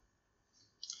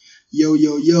Yo,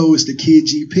 yo, yo, it's the Kid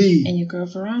GP. And your girl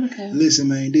Veronica. Listen,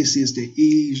 man, this is the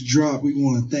Eavesdrop. We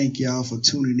want to thank y'all for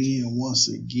tuning in once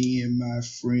again, my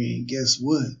friend. Guess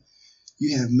what?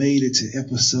 You have made it to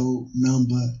episode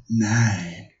number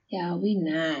 9. Y'all, we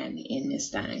 9 in this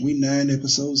thing. We 9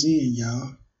 episodes in,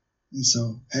 y'all. And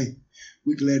so, hey,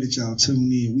 we're glad that y'all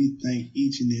tuned in. We thank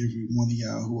each and every one of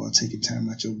y'all who are taking time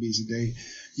out your busy day.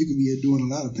 You could be doing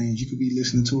a lot of things. You could be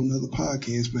listening to another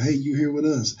podcast, but hey, you're here with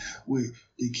us with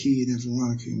the Kid and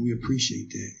Veronica, and we appreciate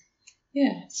that.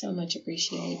 Yeah, so much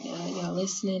appreciate y'all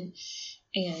listening,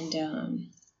 and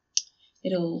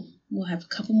we'll have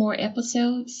a couple more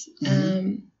episodes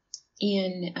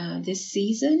in this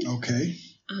season. Okay.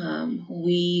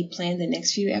 We plan the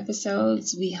next few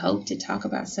episodes. We hope to talk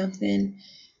about something.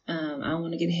 I don't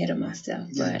want to get ahead of myself.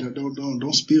 Yeah, but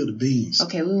don't spill the beans.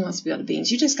 Okay, we won't spill the beans.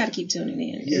 You just got to keep tuning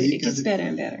in. Yeah, it gets better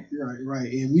and better.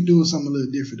 Right. And we're doing something a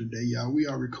little different today, y'all. We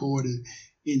are recording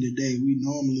in the day. We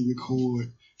normally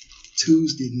record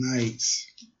Tuesday nights.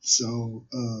 So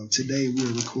today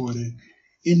we're recording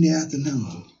in the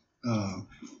afternoon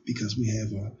because we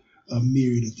have a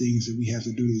myriad of things that we have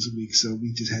to do this week. So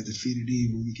we just have to fit it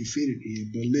in when we can fit it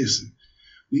in. But listen.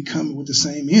 We coming with the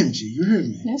same energy. You heard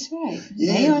me? That's right.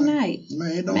 Yeah, day or night.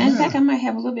 Man, it don't Matter of matter. fact, I might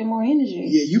have a little bit more energy.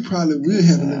 Yeah, you probably will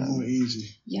have a little more energy.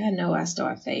 Yeah, I know I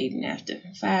start fading after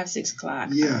 5, 6 o'clock.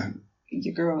 Yeah.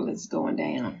 Your girl is going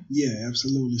down. Yeah,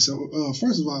 absolutely. So,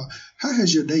 first of all, how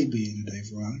has your day been today,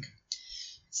 Veronica?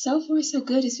 So far, so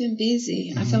good. It's been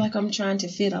busy. I feel like I'm trying to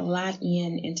fit a lot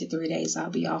into 3 days. I'll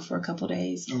be off for a couple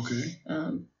days. Okay.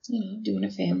 Doing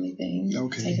a family thing.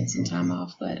 Okay. Taking some time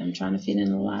off, but I'm trying to fit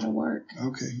in a lot of work.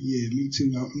 Okay. Yeah, me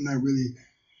too. I'm not really.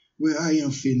 Well, I am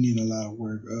fitting in a lot of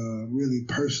work. Really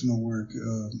personal work.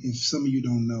 If some of you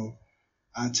don't know,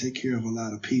 I take care of a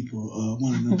lot of people.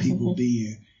 One of them people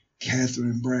being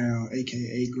Catherine Brown,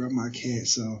 aka Grandma Cat.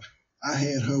 So I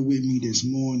had her with me this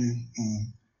morning.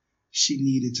 She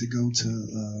needed to go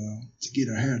to get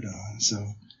her hair done. So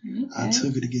I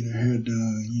took her to get her hair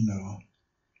done,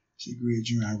 She agreed,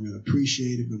 I really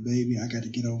appreciate it, but baby, I got to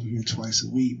get over here twice a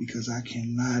week because I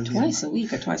cannot. Twice a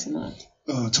week or twice a month?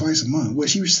 Twice a month. Well,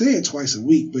 she said twice a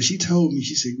week, but she told me,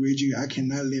 she said, Gridger, I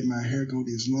cannot let my hair go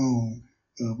this long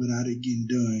without it getting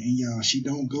done. And y'all, she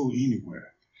don't go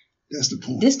anywhere. That's the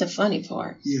point. This the funny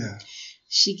part. Yeah.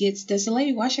 Does the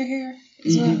lady wash her hair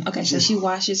as well? Okay, so she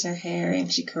washes her hair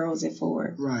and she curls it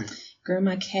forward. Right.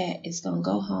 Grandma Cat is going to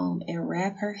go home and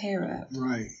wrap her hair up.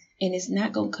 Right. And it's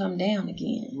not going to come down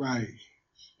again. Right.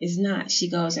 It's not. She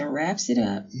goes and wraps it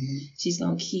up. Mm-hmm. She's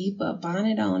going to keep a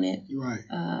bonnet on it. Right.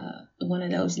 One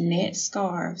of those net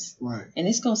scarves. Right. And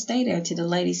it's going to stay there till the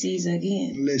lady sees her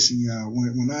again. Listen, y'all,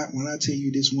 when I tell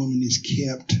you this woman is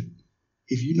kept,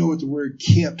 if you know what the word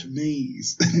kept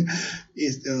means,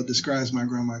 it describes my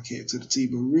grandma Cat to the T.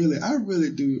 But really, I really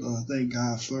do thank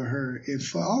God for her and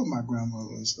for all my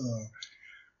grandmothers.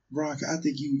 Veronica, I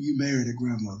think you married a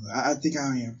grandmother. I think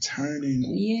I am turning.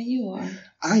 Yeah, you are.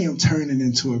 I am turning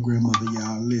into a grandmother,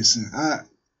 y'all. Listen,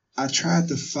 I tried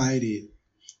to fight it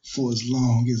for as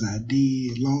long as I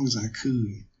did, as long as I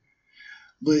could.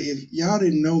 But if y'all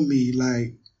didn't know me,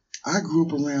 like, I grew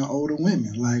up around older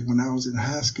women. Like, when I was in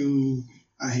high school,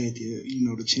 I had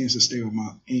the chance to stay with my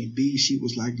Aunt B. She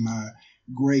was like my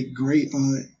great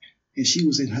aunt, and she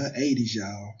was in her 80s,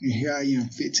 y'all. And here I am,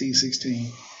 15,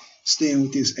 16. Staying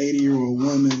with this 80-year-old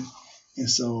woman. And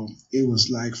so it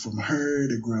was like from her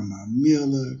to Grandma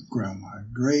Miller, Grandma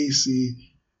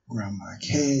Gracie, Grandma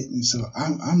Cat. And so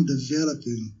I'm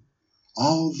developing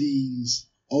all these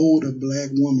older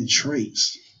black woman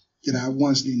traits that I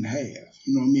once didn't have.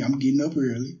 You know what I mean? I'm getting up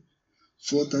early,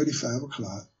 4:30, 5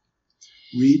 o'clock,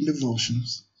 reading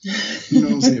devotionals. You know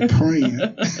what I'm saying? Praying.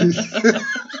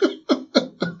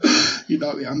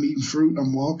 I'm eating fruit.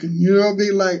 I'm walking. You know what I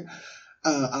mean? Like,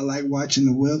 I like watching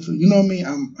the weather. You know what I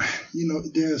mean?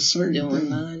 There are certain doing things.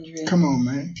 Laundry. Come on,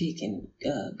 man. Picking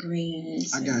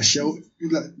greens. I got show.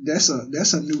 That's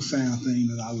a newfound thing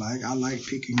that I like. I like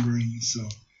picking greens. So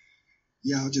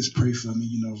y'all just pray for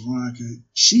me. Veronica.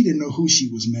 She didn't know who she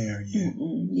was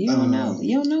marrying. You don't know.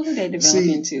 You don't know who they develop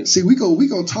into. See, we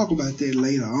gonna talk about that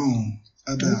later on.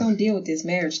 We're gonna deal with this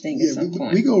marriage thing at some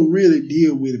point. We gonna really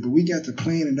deal with it, but we got to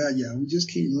plan it out, y'all. We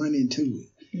just can't run into it.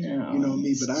 No. You know what I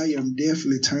mean? But I am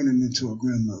definitely turning into a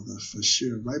grandmother for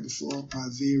sure. Right before my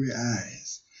very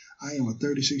eyes. I am a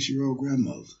 36-year-old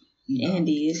grandmother. And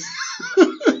is.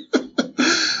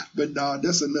 But no,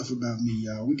 that's enough about me,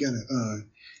 y'all. We gotta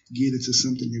get into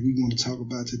something that we want to talk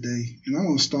about today. And I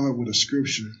want to start with a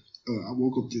scripture. I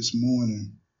woke up this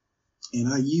morning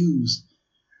and I used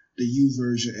the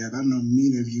YouVersion app. I know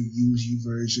many of you use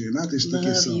YouVersion, and I just think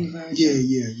it's so. YouVersion.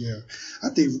 Yeah. I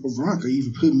think Veronica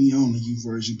even put me on the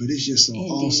YouVersion, but it's just so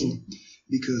awesome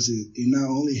because it not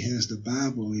only has the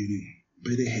Bible in it,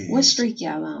 but it has. What streak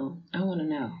y'all on? I want to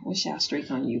know. What's y'all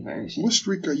streak on YouVersion? What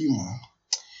streak are you on?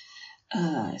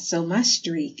 So my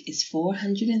streak is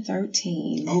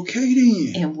 413. Okay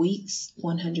then. And weeks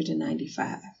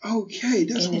 195. Okay,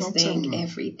 that's what I'm talking about.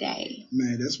 Every day.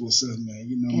 Man, that's what's up, man.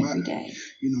 Every day.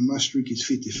 My streak is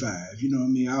 55. You know what I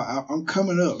mean? I'm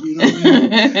coming up. You know what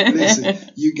I mean? Listen,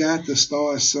 you got to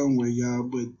start somewhere, y'all.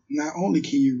 But not only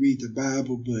can you read the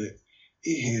Bible, but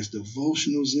it has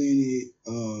devotionals in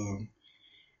it.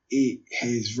 It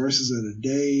has verses of the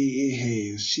day. It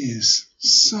has just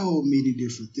so many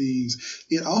different things.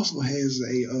 It also has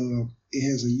a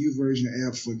YouVersion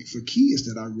app for kids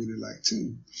that I really like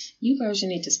too. YouVersion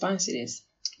need to sponsor this.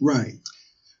 Right.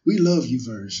 We love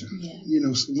YouVersion.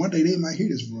 Yeah. One day they might hear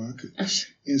this, Veronica.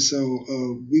 And so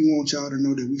we want y'all to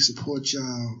know that we support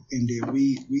y'all and that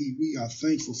we are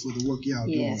thankful for the work y'all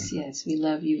doing. Yes. We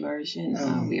love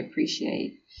YouVersion. We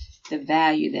appreciate the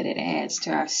value that it adds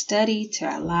to our study, to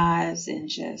our lives, and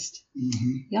just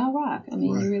y'all rock. I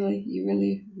mean, right. you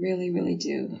really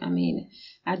do. I mean,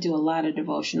 I do a lot of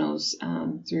devotionals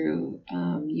through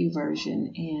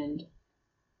YouVersion, and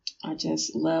I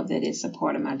just love that it's a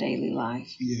part of my daily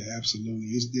life. Yeah, absolutely.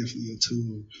 It's definitely a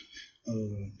tool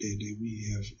that we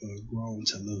have grown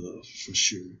to love for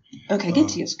sure. Okay, get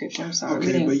to your scripture. I'm sorry.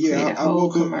 Okay, but yeah, I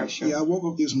woke up. Yeah, I woke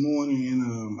up this morning and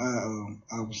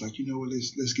I was like, you know what?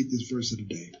 Let's get this verse of the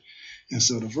day. And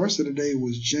so the verse of the day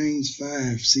was James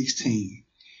 5:16,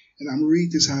 and I'm gonna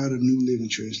read this out of the New Living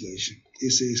Translation.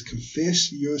 It says,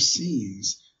 "Confess your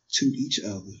sins to each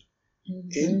other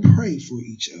and pray for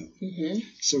each other,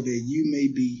 so that you may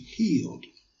be healed.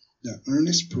 The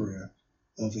earnest prayer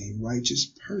of a righteous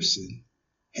person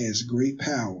has great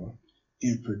power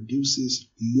and produces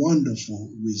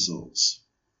wonderful results."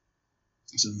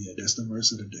 So yeah, that's the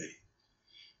verse of the day.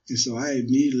 And so I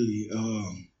immediately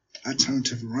I turned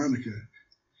to Veronica,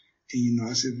 and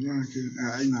I said, Veronica,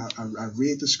 I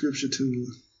read the scripture to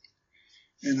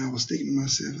her, and I was thinking to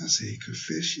myself, I said,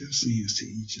 confess your sins to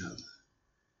each other.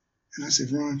 And I said,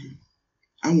 Veronica,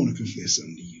 I want to confess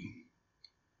something to you.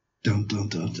 Dum.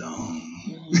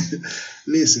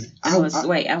 Listen, I was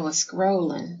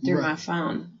scrolling through my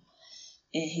phone,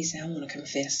 and he said, I want to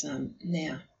confess something.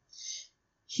 Now,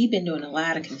 he been doing a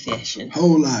lot of confession.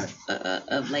 Whole lot.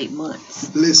 Of late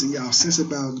months. Listen, y'all, since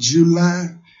about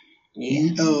July,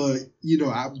 I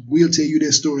will tell you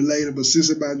that story later, but since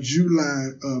about July,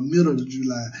 middle of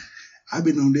July, I've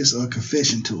been on this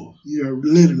confession tour.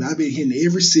 Literally, I've been hitting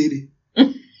every city,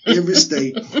 every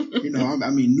state.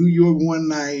 New York one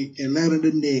night, Atlanta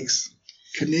the next,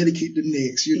 Connecticut the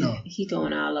next. He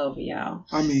going all over, y'all.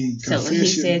 I mean, confession. So when he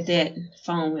said that,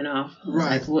 phone went off.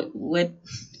 Right. Like,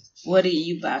 what are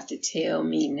you about to tell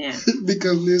me now?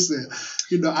 Because listen,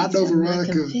 I know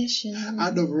Veronica.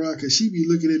 She be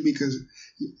looking at me because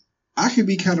I can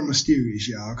be kind of mysterious,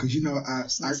 y'all. Because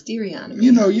mysterious.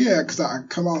 Because I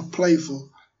come off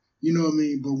playful. You know what I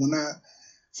mean? But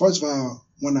first of all,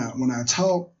 when I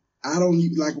talk, I don't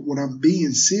like when I'm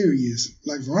being serious.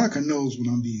 Like Veronica knows when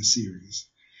I'm being serious,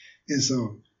 and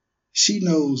so she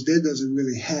knows that doesn't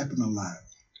really happen a lot.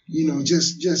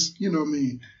 Just you know what I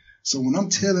mean. So when I'm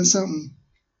telling something,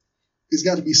 it's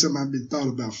got to be something I've been thought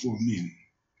about for a minute.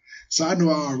 So I know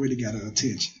I already got her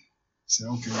attention.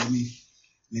 So okay, let me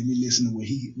listen to what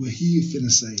he finna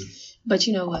say. But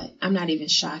you know what? I'm not even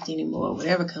shocked anymore.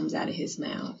 Whatever comes out of his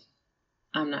mouth,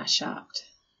 I'm not shocked.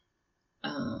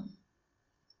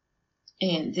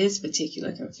 And this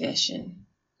particular confession,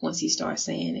 once he started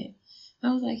saying it,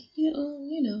 I was like,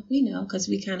 we know, because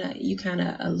you kind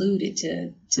of alluded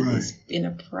to right. this in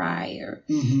a prior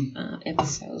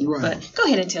episode. Right. But go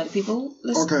ahead and tell the people.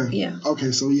 Okay. Yeah.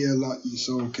 Okay. So yeah,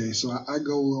 so I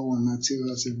go on and I tell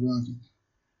her, I said, Veronica,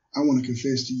 I want to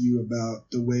confess to you about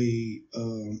the way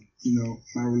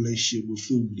my relationship with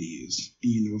food is.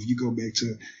 If you go back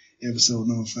to episode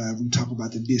number 5, we talk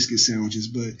about the biscuit sandwiches,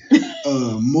 but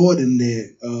more than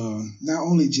that, not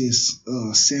only just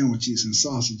sandwiches and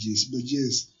sausages, but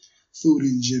just food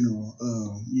in general.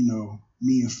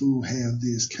 Me and food have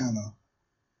this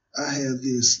I have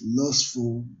this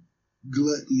lustful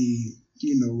gluttony,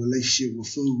 relationship with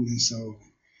food, and so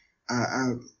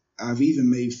I've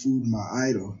even made food my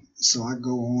idol. So I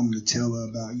go on to tell her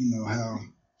about, how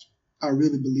I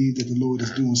really believe that the Lord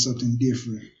is doing something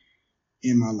different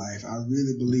in my life. I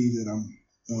really believe that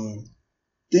I'm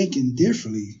thinking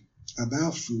differently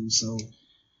about food. So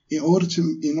in order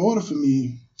for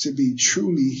me to be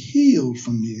truly healed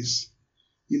from this,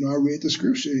 I read the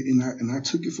scripture and I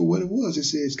took it for what it was. It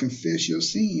says, confess your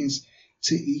sins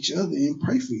to each other and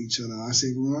pray for each other. I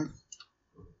said, Veronica,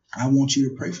 I want you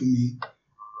to pray for me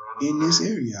in this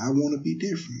area. I want to be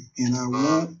different, and I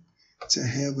want to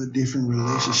have a different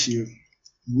relationship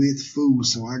with food.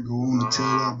 So I go on to tell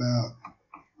her about,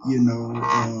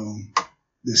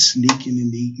 the sneaking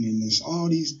and eating, and there's all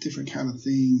these different kind of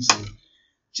things of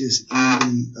just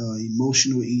eating,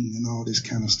 emotional eating and all this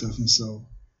kind of stuff. And so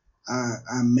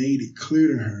I made it clear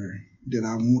to her that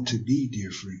I want to be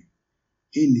different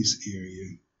in this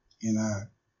area.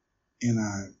 And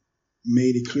I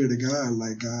made it clear to God,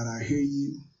 like, God, I hear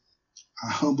you. I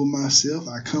humble myself.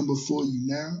 I come before you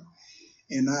now.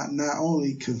 And I not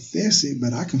only confess it,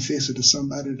 but I confess it to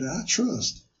somebody that I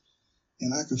trust.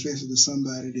 And I confess it to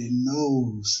somebody that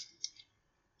knows,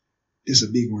 this is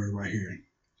a big word right here,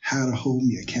 how to hold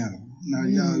me accountable. Now,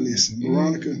 y'all listen,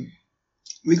 Veronica,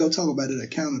 we go talk about that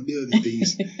accountability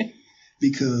piece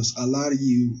because a lot of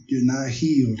you're not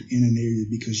healed in an area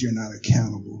because you're not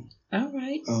accountable. All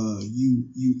right.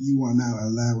 You are not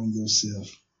allowing yourself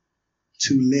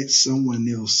to let someone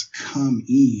else come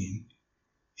in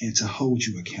and to hold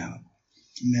you accountable.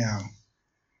 Now,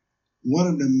 one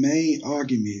of the main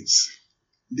arguments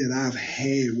that I've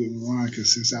had with Veronica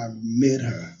since I've met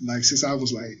her, like since I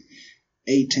was like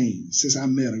 18, since I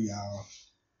met her, y'all,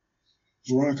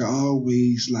 Veronica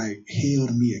always like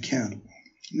held me accountable.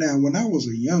 Now, when I was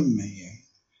a young man,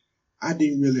 I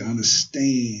didn't really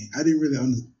understand. I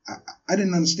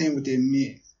didn't understand what that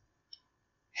meant.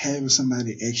 Having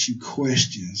somebody ask you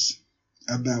questions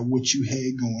about what you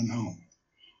had going on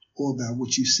or about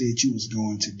what you said you was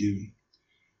going to do.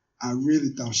 I really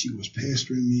thought she was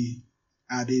pestering me.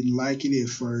 I didn't like it at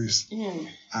first.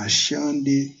 I shunned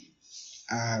it.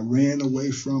 I ran away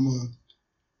from her.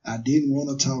 I didn't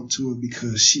want to talk to her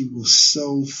because she was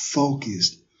so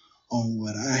focused on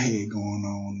what I had going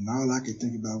on. And all I could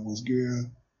think about was,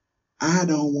 girl, I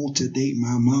don't want to date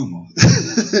my mama.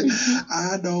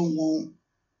 I don't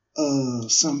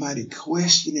want somebody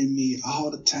questioning me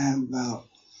all the time about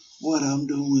what I'm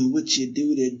doing, what you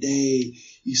do today.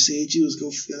 You said you was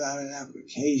going to fill out an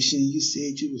application. You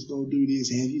said you was going to do this.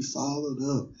 Have you followed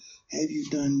up? Have you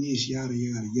done this? Yada,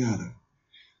 yada, yada.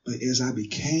 But as I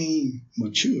became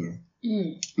mature,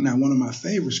 now one of my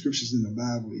favorite scriptures in the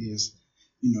Bible is,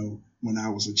 when I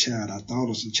was a child, I thought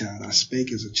as a child, I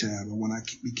spake as a child. But when I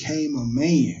became a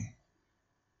man,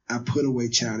 I put away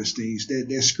childish things.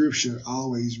 That scripture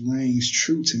always rings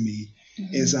true to me.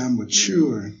 As I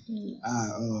mature,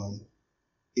 I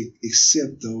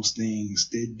accept those things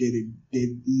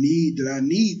that I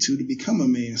need to become a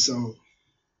man. So,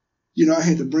 I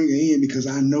had to bring her in because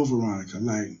I know Veronica.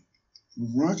 Like,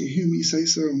 when Veronica hear me say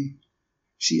something,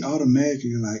 she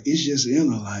automatically like, it's just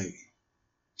in her. Like,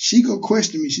 she go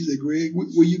question me. She said, Greg,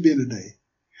 where you been today?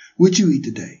 What you eat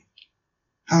today?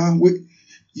 Huh?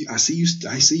 I see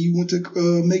you went to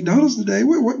McDonald's today.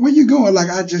 Where you going? Like,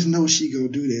 I just know she go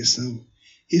do that. So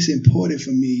it's important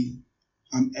for me.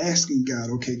 I'm asking God,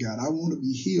 okay, God, I want to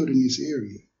be healed in this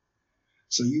area.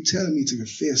 So you telling me to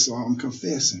confess, so I'm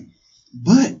confessing.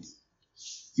 But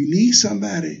you need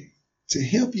somebody to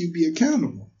help you be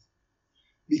accountable.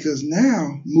 Because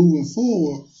now, moving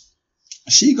forward,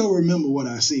 she gonna remember what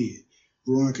I said.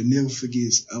 Veronica never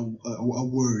forgets a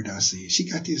word I said. She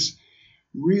got this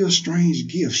real strange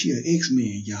gift. She an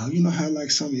X-Men, y'all. You know how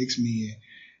like some X-Men,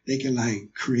 they can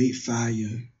like create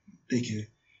fire. They can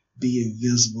be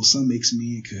invisible. Some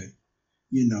X-Men could,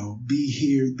 be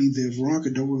here, be there. Veronica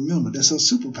don't remember. That's her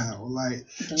superpower. Like,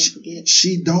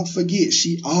 she don't forget.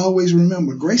 She always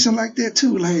remember. Grayson like that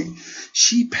too. Like,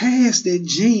 she passed that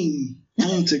gene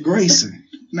on to Grayson.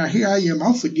 Now here I am.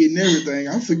 I'm forgetting everything.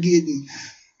 I'm forgetting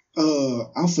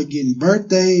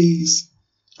birthdays.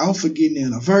 I'm forgetting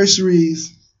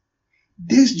anniversaries.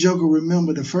 This joker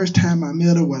remember the first time I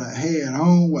met her, what I had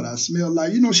on, what I smelled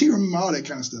like. She remember all that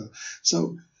kind of stuff.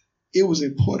 So it was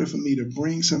important for me to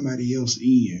bring somebody else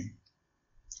in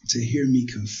to hear me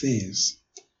confess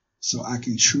so I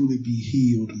can truly be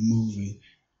healed moving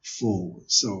forward.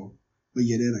 So, but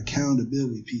yeah, that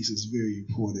accountability piece is very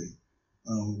important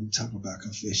when we talk about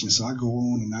confession. So I go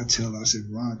on and I tell her, I said,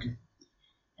 Veronica,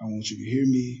 I want you to hear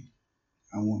me.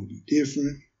 I want to be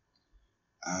different.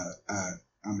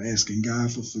 I'm asking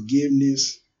God for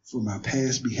forgiveness for my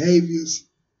past behaviors.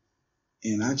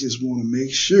 And I just want to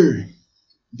make sure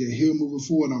that here moving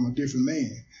forward, I'm a different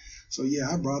man. So yeah,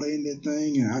 I brought her in that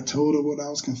thing and I told her what I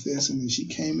was confessing and she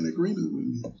came in agreement with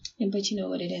me. But you know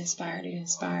what it inspired? It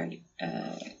inspired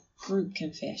group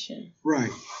confession.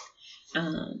 Right.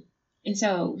 And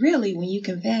so really when you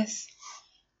confess,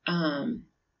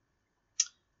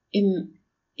 it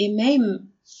may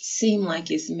seem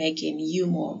like it's making you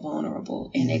more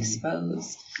vulnerable and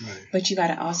exposed. Right. But you got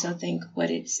to also think what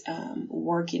it's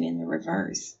working in the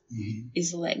reverse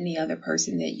is letting the other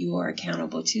person that you are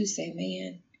accountable to say,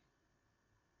 man,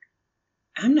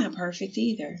 I'm not perfect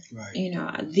either.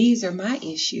 Right. These are my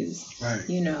issues. Right.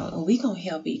 And we gonna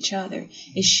help each other.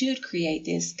 It should create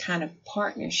this kind of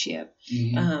partnership.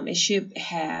 It should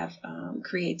have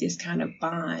create this kind of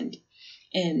bond.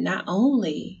 And not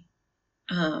only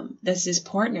does this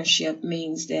partnership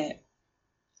means that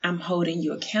I'm holding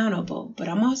you accountable, but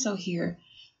I'm also here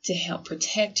to help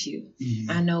protect you.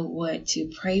 I know what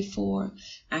to pray for.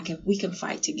 We can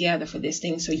fight together for this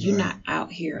thing. So you're not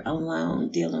out here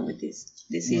alone dealing with this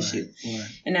issue. Right.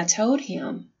 And I told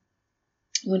him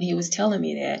when he was telling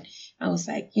me that, I was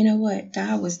like, you know what?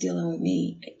 God was dealing with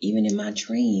me even in my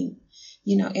dream,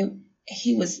 and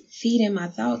he was feeding my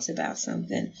thoughts about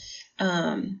something.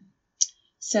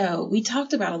 So we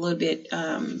talked about a little bit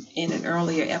in an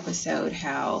earlier episode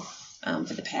how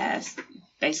for the past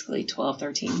basically 12,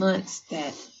 13 months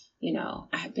that,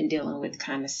 I have been dealing with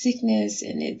kind of sickness,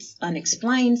 and it's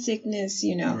unexplained sickness,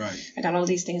 Right. I got all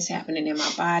these things happening in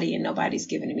my body and nobody's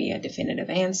giving me a definitive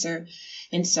answer.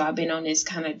 And so I've been on this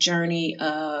kind of journey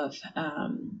of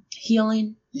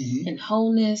healing and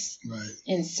wholeness. Right.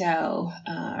 And so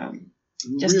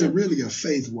really a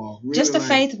faith walk. Really just a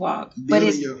faith walk. But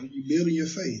you're building your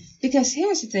faith. Because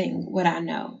here's the thing, what I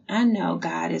know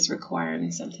God is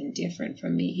requiring something different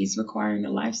from me. He's requiring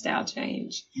a lifestyle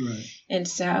change. Right. And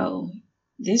so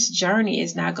this journey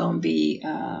is not going to be,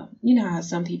 how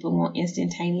some people want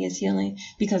instantaneous healing,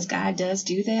 because God does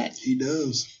do that. He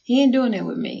does. He ain't doing it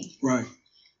with me. Right.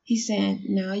 He's saying,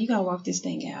 no, you got to walk this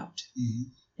thing out.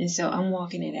 And so I'm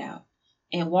walking it out.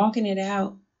 And walking it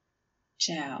out,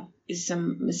 child, it's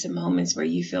some moments where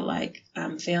you feel like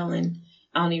I'm failing.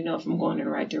 I don't even know if I'm going in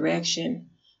the right direction,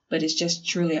 but it's just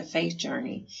truly a faith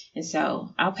journey. And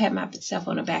so I'll pat myself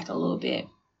on the back a little bit.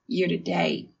 Year to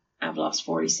date, I've lost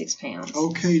 46 pounds.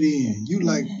 Okay, then you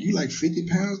like 50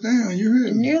 pounds down. You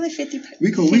heard me. Nearly 50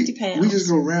 pounds. We just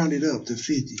gonna round it up to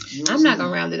 50. I'm not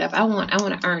gonna round it up. I want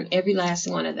to earn every last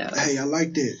one of those. Hey, I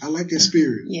like that. I like that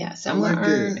spirit. Yeah, so I'm gonna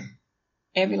earn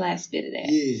every last bit of that.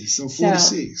 Yeah, so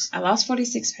 46. So I lost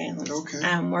 46 pounds. Okay.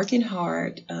 I'm working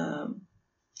hard,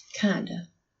 kinda.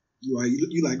 Right,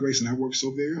 you like Grace, and I work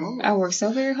so very hard. I work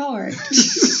so very hard.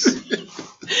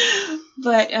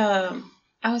 But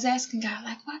I was asking God,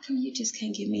 like, why come you just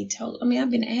can't give me total? I mean, I've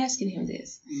been asking him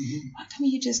this. Why come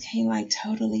you just can't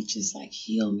totally just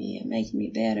heal me and make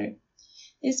me better?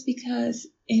 It's because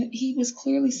he was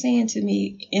clearly saying to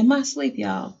me in my sleep,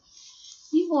 y'all,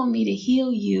 you want me to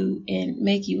heal you and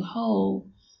make you whole,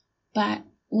 but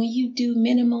when you do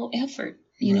minimal effort,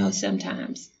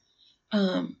 sometimes,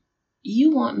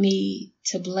 you want me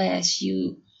to bless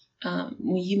you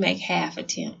when you make half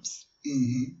attempts.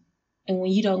 And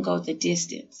when you don't go the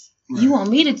distance. Right. You want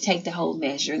me to take the whole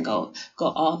measure and go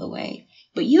all the way.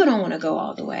 But you don't want to go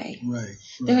all the way. Right.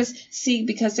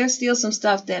 Because there's still some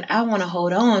stuff that I want to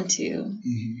hold on to.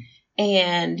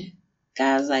 And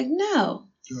God's like, no.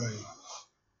 Right.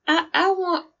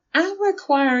 I'm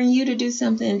requiring you to do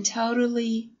something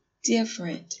totally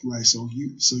different. Right. So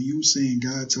you saying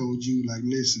God told you,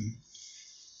 listen,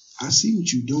 I see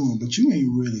what you're doing, but you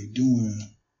ain't really doing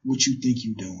what you think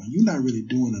you're doing. You're not really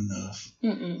doing enough.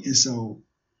 And so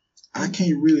I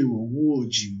can't really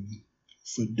reward you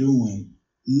for doing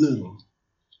little.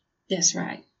 That's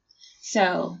right.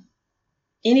 So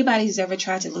anybody who's ever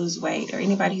tried to lose weight, or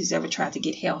anybody who's ever tried to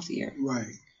get healthier, right?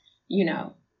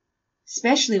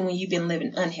 Especially when you've been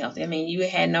living unhealthy. I mean, you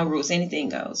had no rules. Anything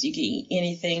goes. You can eat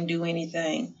anything, do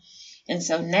anything. And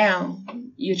so now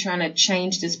you're trying to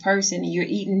change this person, and you're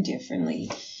eating differently.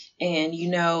 And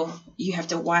you have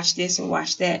to watch this or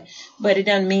watch that. But it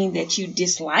doesn't mean that you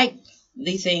dislike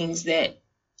the things that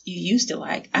you used to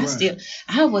like. I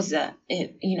was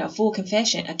full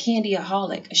confession, a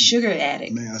candy-aholic, a sugar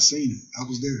addict. Man, I seen it. I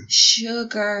was there.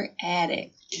 Sugar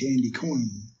addict. Candy queen.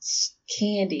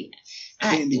 Candy.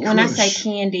 Candy when I say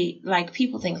candy,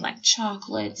 people think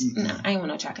chocolates. Mm-mm. No, I ain't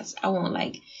want no chocolates. I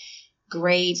want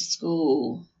grade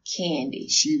school candy.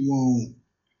 She want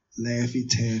Laffy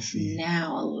Taffy.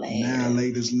 Now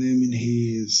latest lemon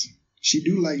heads. She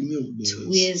do like Milk Duds.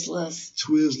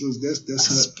 Twizzlers. That's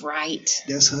her Sprite.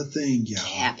 That's her thing, y'all.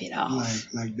 Cap it off.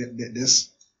 That's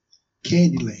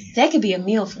Candyland. That could be a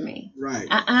meal for me. Right.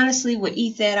 I honestly would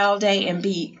eat that all day and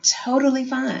be totally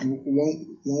fine.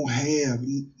 Won't have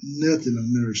nothing of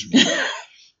nourishment.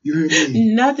 You heard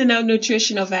me? Nothing of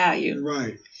nutritional value.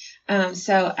 Right.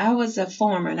 So I was a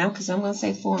former, now because I'm going to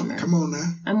say former. Come on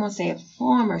now. I'm going to say a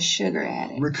former sugar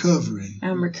addict. Recovering.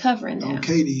 I'm recovering now.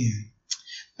 Okay then.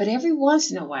 But every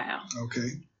once in a while. Okay.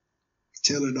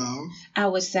 Tell it all. I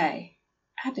would say,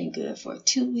 I've been good for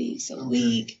 2 weeks, a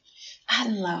week. I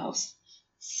done lost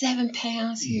 7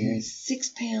 pounds here, 6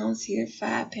 pounds here,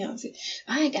 5 pounds here.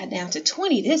 I ain't got down to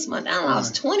 20 this month. I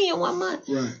lost 20 in 1 month.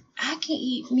 Right. I can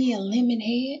eat me a lemon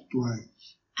head. Right.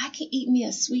 I can eat me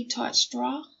a sweet tart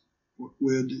straw.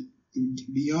 Well,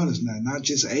 be honest now, not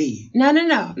just a.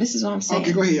 No. This is what I'm saying.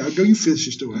 Okay, go ahead. You finish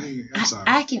your story. I'm sorry.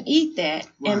 I can eat that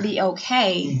and be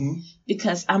okay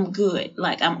because I'm good.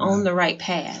 Like I'm on the right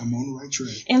path. I'm on the right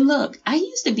track. And look, I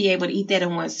used to be able to eat that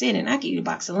in one sitting. I could eat a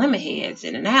box of lemon heads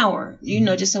in an hour,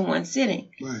 just in one sitting.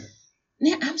 Right.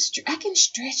 Now I can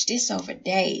stretch this over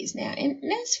days now, and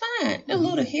that's fine. A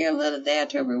little here, a little there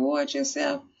to reward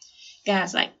yourself.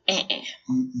 God's like,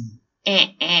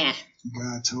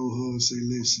 God told her, say,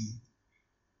 listen,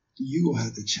 you gonna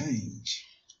have to change.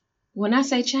 When I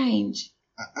say change,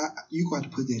 you got to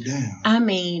put that down. I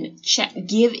mean,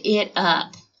 give it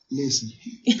up. Listen,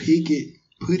 pick it,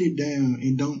 put it down,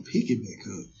 and don't pick it back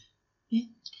up. Yeah.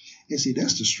 And see,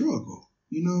 that's the struggle.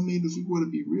 You know what I mean? If we want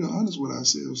to be real honest with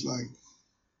ourselves, like,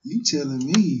 you telling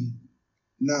me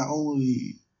not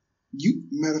only you,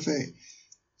 matter of fact,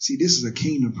 see, this is a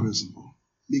kingdom principle.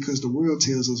 Because the world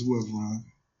tells us what, Ron?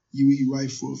 You eat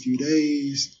right for a few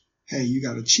days. Hey, you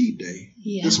got a cheat day.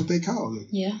 Yeah. That's what they call it.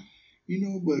 Yeah.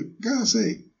 But God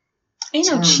say, ain't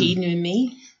no cheating in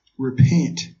me.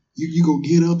 Repent. You gonna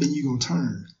get up and you gonna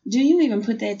turn. Do you even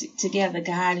put that together,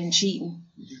 God and cheating?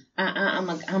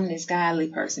 I'm this godly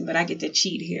person, but I get to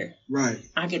cheat here. Right.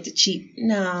 I get to cheat.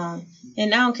 No.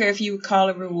 And I don't care if you call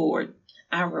it reward.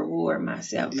 I reward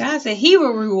myself. Yeah. God said he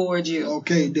will reward you.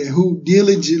 Okay, then who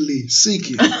diligently seek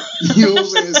him. You know what I'm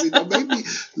saying? See, don't make me,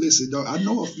 listen, I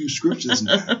know a few scriptures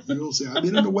now. You know what I'm saying? I've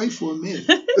been in the way for a minute.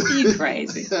 You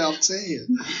crazy. I'm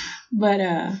saying.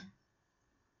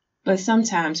 But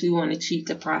sometimes we want to cheat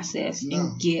the process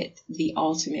and get the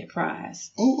ultimate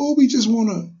prize. Oh, we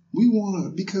want to,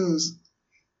 because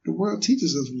the world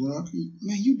teaches us,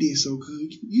 man, you did so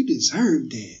good. You deserve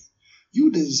that. You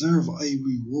deserve a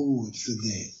reward for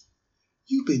that.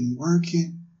 You've been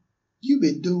working. You've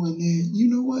been doing that. You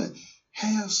know what?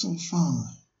 Have some fun.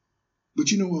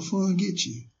 But you know what fun gets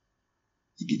you?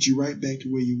 It gets you right back to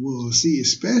where you were. See,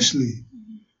 especially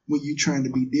when you're trying to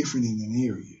be different in an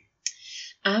area.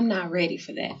 I'm not ready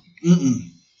for that.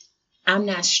 I'm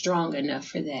not strong enough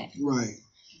for that. Right.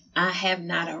 I have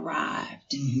not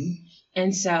arrived.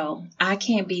 And so I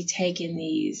can't be taking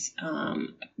these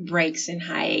breaks and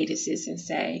hiatuses and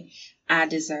say, I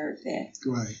deserve that.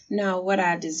 Right. No, what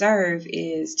I deserve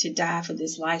is to die for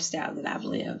this lifestyle that I've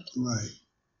lived. Right.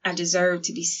 I deserve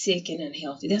to be sick and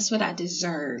unhealthy. That's what I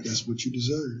deserve. That's what you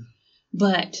deserve.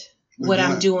 But what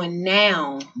God, I'm doing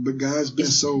now. But God's been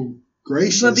so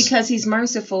gracious. But because he's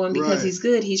merciful and because he's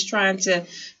good, he's trying to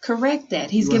correct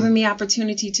that. He's given me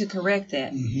opportunity to correct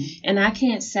that. And I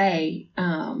can't say,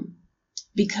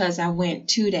 because I went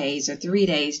 2 days or 3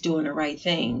 days doing the right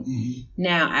thing,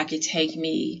 now I could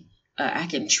I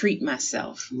can treat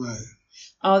myself. Right.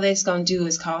 All that's going to do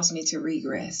is cause me to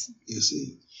regress. Yes,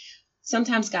 it.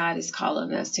 Sometimes God is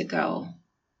calling us to go.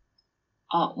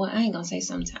 I ain't going to say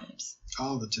sometimes.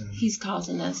 All the time. He's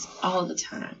causing us all the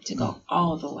time to go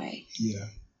all the way. Yeah.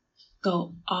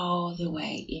 Go all the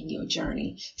way in your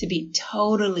journey, to be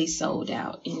totally sold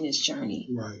out in this journey.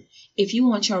 Right. If you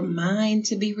want your mind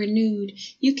to be renewed,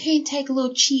 you can't take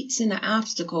little cheats and an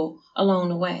obstacle along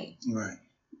the way. Right.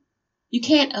 You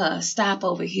can't stop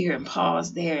over here and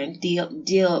pause there and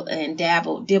dibble and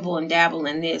dabble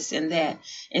in this and that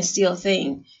and still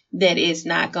think that it's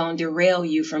not going to derail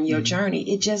you from your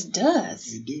journey. It just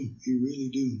does. It do. It really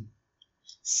do.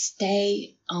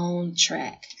 Stay on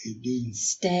track. It do.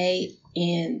 Stay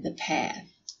in the path.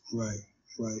 Right.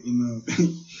 Right.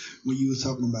 When you were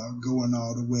talking about going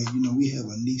all the way, we have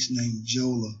a niece named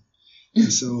Jola.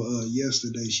 And so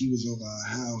yesterday she was over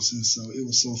our house. And so it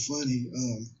was so funny.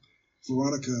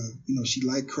 Veronica, she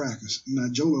liked crackers. Now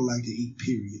Jola liked to eat,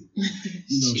 period.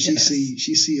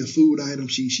 She see a food item,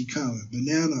 she coming.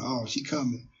 Banana, she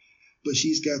coming. But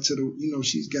she's got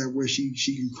she's got where she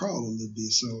can crawl a little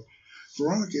bit. So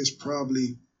Veronica is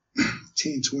probably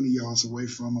 10, 20 yards away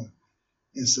from her.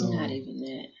 And so not even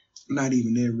that. Not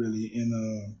even that really. And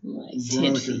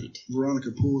like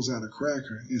Veronica pulls out a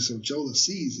cracker, and so Jola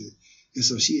sees it. And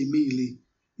so she immediately,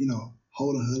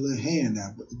 holding her little hand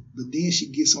out. But then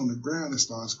she gets on the ground and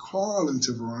starts crawling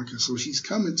to Veronica. So she's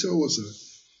coming towards her.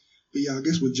 But y'all,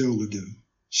 guess what Jola do?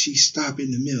 She stop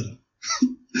in the middle.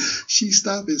 She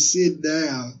stop and sit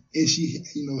down. And she,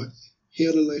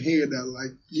 held her little hand out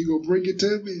like, you gonna bring it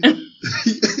to me?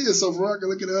 And so Veronica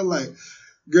look at her like,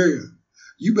 girl,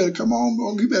 You better come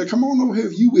on. You better come on over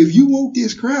here. If you want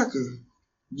this cracker,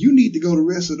 you need to go the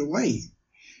rest of the way.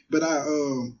 But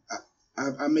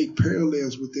I make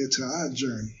parallels with that to our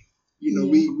journey. You know,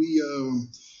 we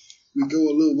go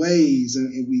a little ways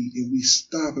and we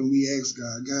stop and we ask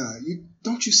God,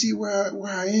 don't you see where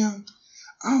I am?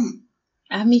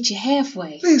 I'll meet you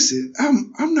halfway. Listen,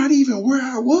 I'm not even where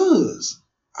I was.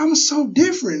 I'm so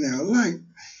different now. Like,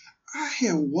 I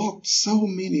have walked so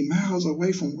many miles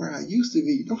away from where I used to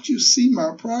be. Don't you see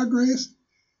my progress?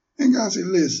 And God said,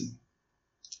 listen,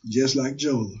 just like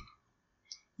Jola,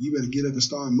 you better get up and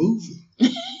start moving.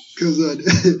 Because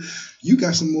you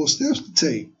got some more steps to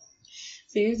take.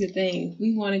 See, here's the thing.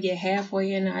 We want to get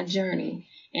halfway in our journey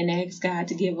and ask God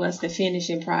to give us the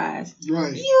finishing prize.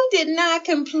 Right. You did not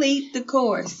complete the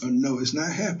course. No, it's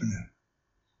not happening.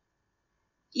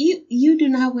 You do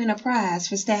not win a prize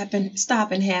for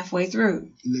stopping halfway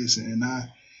through. Listen,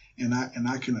 and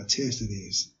I can attest to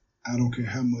this. I don't care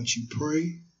how much you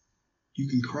pray. You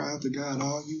can cry out to God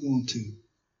all you want to.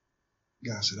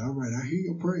 God said, all right, I hear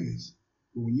your prayers.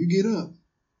 But when you get up,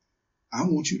 I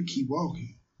want you to keep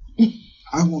walking.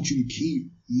 I want you to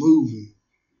keep moving.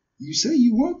 You say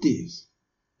you want this.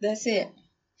 That's it.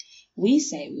 We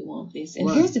say we want this. And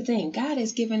right. Here's the thing. God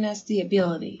has given us the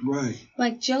ability. Right.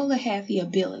 Like Jola had the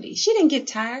ability. She didn't get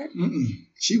tired.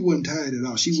 She wasn't tired at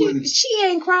all. She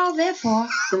ain't crawled that far.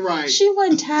 Right. She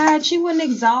wasn't tired. She wasn't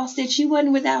exhausted. She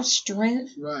wasn't without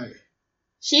strength. Right.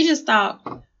 She just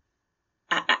thought,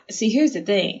 see, here's the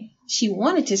thing. She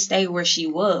wanted to stay where she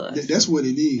was. That's what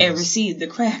it is. And receive the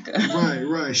cracker.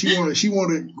 Right. She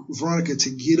wanted Veronica to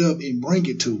get up and bring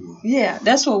it to her. Yeah,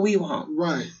 that's what we want.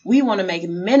 Right. We want to make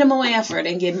minimal effort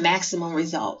and get maximum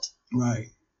result. Right.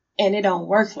 And it don't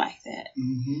work like that.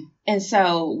 Mm-hmm. And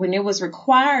so when it was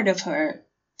required of her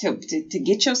to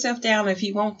get yourself down if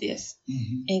you want this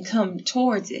and come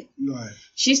towards it, right.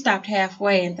 She stopped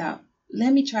halfway and thought,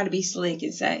 let me try to be slick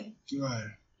and say, right.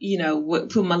 You know,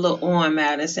 put my little arm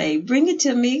out and say, bring it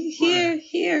to me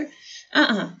here.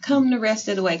 Come the rest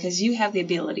of the way because you have the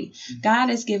ability. God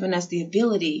has given us the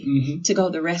ability to go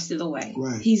the rest of the way.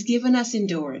 Right. He's given us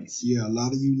endurance. Yeah, a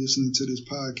lot of you listening to this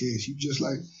podcast, you just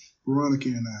like Veronica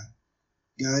and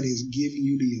I. God has given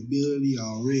you the ability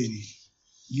already.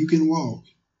 You can walk.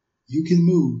 You can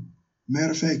move.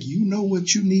 Matter of fact, you know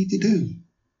what you need to do.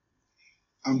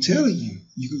 I'm telling you,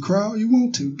 you can cry all you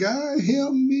want to. God,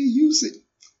 help me. You see.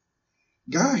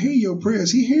 God hear your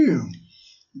prayers. He hear them.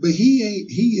 But he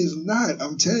is not,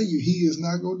 I'm telling you, he is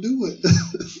not going to do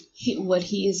it. What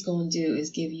he is going to do is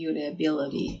give you the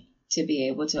ability to be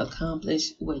able to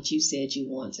accomplish what you said you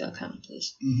want to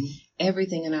accomplish.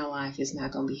 Everything in our life is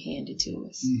not going to be handed to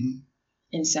us.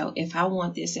 And so if I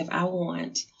want this, if I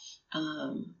want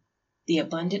the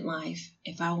abundant life,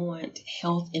 if I want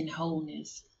health and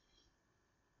wholeness,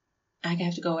 I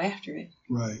have to go after it.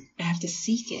 Right. I have to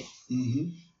seek it.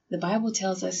 The Bible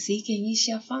tells us, seek and ye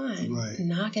shall find. Right.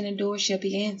 Knock and the door shall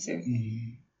be answered.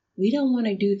 We don't want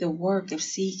to do the work of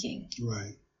seeking.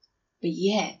 Right. But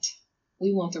yet,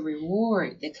 we want the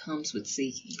reward that comes with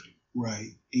seeking.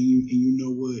 Right. And you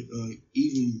know what?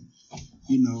 Even,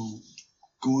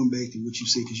 going back to what you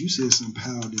said, because you said something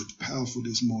powerful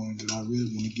this morning that I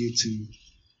really want to get to,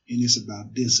 and it's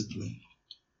about discipline.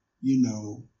 You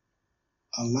know,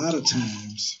 a lot of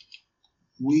times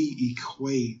we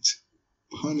equate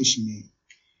punishment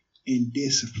and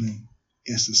discipline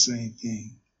as the same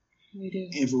thing. We do.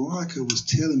 And Veronica was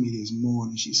telling me this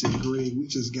morning, she said, Greg, we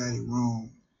just got it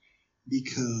wrong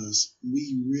because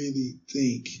we really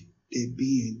think that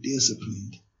being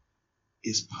disciplined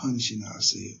is punishing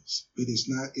ourselves. But it's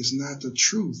not the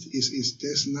truth.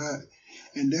 That's not,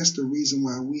 and that's the reason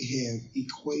why we have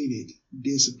equated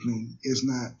discipline as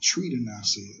not treating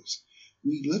ourselves.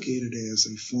 We look at it as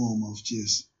a form of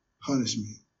just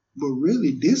punishment. But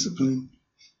really, discipline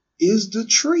is the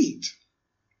treat.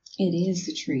 It is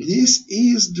the treat. This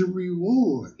is the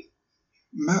reward.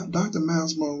 Dr.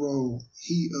 Miles Monroe,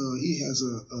 he has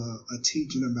a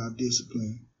teaching about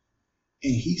discipline.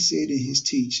 And he said in his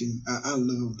teaching, I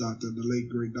love the late,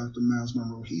 great Dr. Miles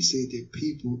Monroe. He said that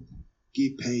people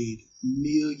get paid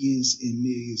millions and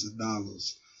millions of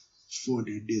dollars for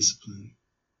their discipline.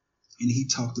 And he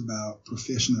talked about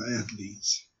professional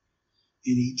athletes.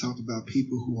 And he talked about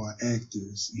people who are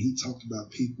actors. And he talked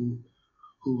about people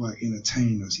who are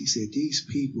entertainers. He said these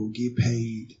people get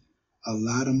paid a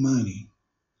lot of money,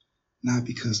 not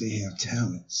because they have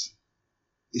talents.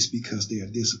 It's because they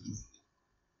are disciplined.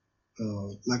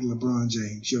 Like LeBron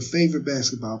James, your favorite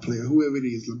basketball player, whoever it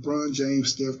is, LeBron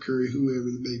James, Steph Curry, whoever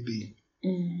it may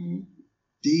be.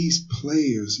 These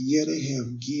players, yeah, they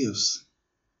have gifts,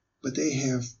 but they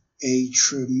have a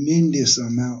tremendous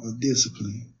amount of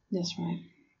discipline. That's right.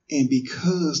 And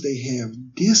because they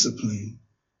have discipline,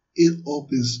 it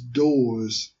opens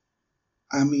doors.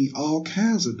 I mean, all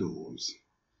kinds of doors.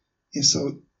 And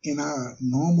so in our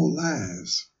normal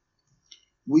lives,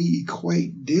 we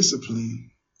equate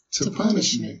discipline to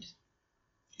punishment.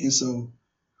 And so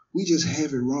we just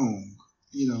have it wrong,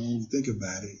 when we think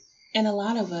about it. And a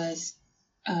lot of us,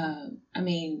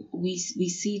 we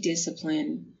see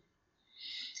discipline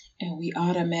and we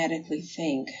automatically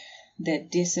think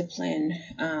that discipline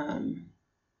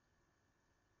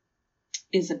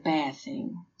is a bad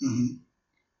thing. Mm-hmm.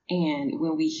 And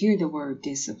when we hear the word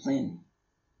discipline,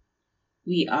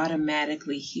 we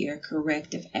automatically hear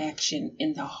corrective action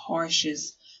in the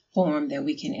harshest form that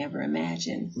we can ever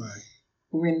imagine. Right.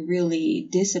 When really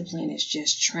discipline is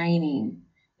just training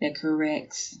that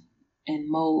corrects and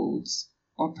molds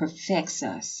or perfects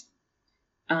us.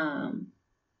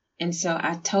 And so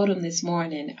I told him this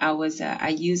morning, I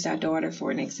used our daughter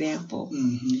for an example.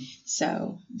 Mm-hmm.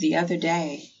 So the other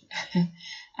day,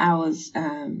 I was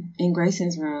in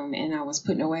Grayson's room and I was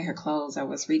putting away her clothes. I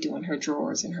was redoing her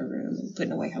drawers in her room and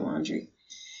putting away her laundry.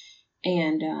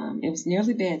 And it was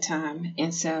nearly bedtime.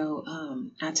 And so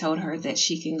I told her that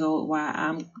she can go, while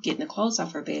I'm getting the clothes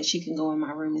off her bed, she can go in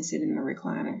my room and sit in the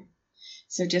recliner.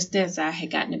 So just as I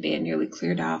had gotten the bed nearly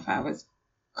cleared off, I was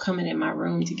coming in my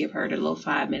room to give her the little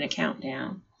 5-minute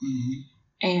countdown. Mm-hmm.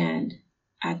 And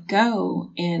I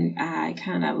go and I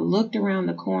kind of looked around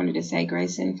the corner to say,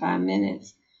 Grayson, 5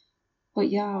 minutes. But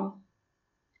y'all,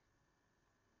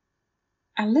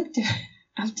 I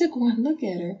took one look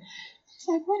at her. I was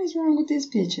like, what is wrong with this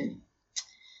picture?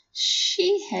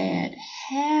 She had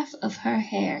half of her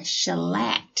hair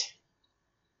shellacked.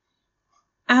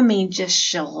 I mean, just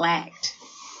shellacked.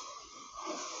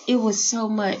 It was so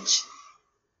much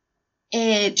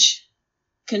edge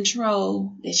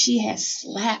control that she had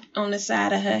slapped on the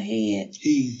side of her head.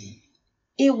 Easy.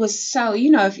 It was so,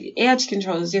 if edge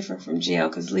control is different from gel,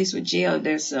 because at least with gel,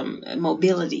 there's some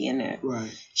mobility in there.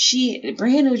 Right. A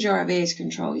brand new jar of edge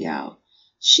control, y'all.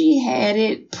 She had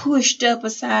it pushed up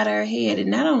beside her head.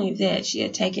 And not only that, she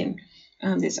had taken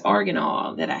this argan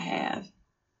oil that I have.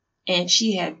 And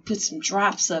she had put some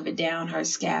drops of it down her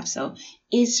scalp. So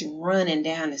it's running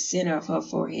down the center of her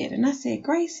forehead. And I said,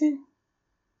 Grayson,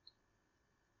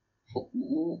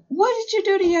 what did you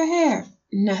do to your hair?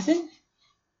 Nothing.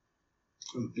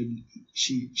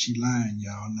 She lying,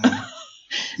 y'all. Now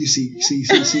you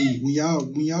see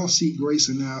when y'all see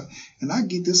Grayson out, and I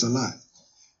get this a lot.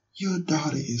 Your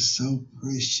daughter is so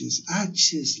precious. I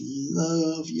just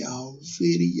love y'all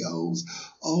videos.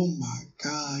 Oh my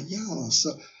God, y'all are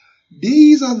so.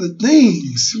 These are the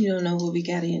things you don't know what we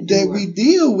got to endure that we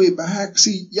deal with behind.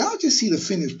 See, y'all just see the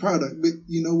finished product, but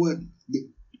you know what?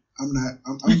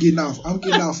 I'm getting off. I'm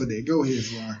getting off of that. Go ahead,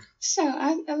 Veronica. So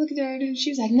I looked at her and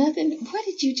she was like, nothing. What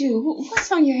did you do?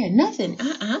 What's on your head? Nothing.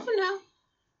 I don't know.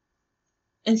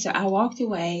 And so I walked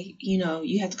away.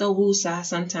 You have to go woosah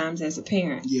sometimes as a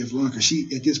parent. Yeah, Veronica,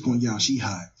 at this point, y'all, she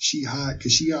hot. She hot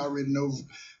because she already knows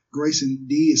Grayson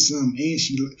did something,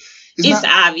 and it's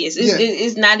obvious.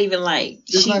 It's not even like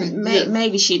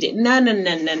maybe she did.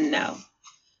 No.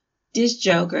 This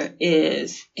joker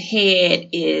head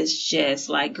is just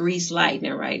like grease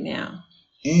lightning right now.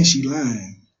 And she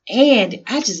lying. And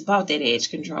I just bought that edge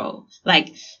control.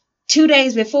 Like 2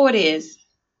 days before this,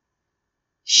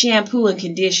 shampoo and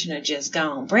conditioner just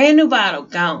gone. Brand new bottle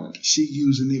gone. She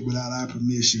using it without our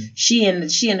permission. She in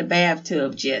the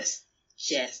bathtub just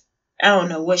I don't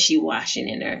know what she washing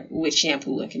in there with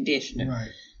shampoo and conditioner. Right.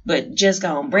 But just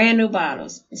gone. Brand new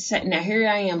bottles. Now here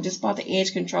I am, just bought the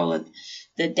edge controller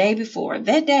the day before.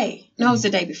 That day. No, it was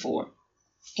the day before.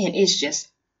 And it's just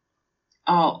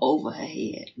all over her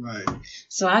head. Right.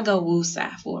 So I go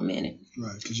woosah for a minute.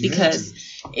 Right. Because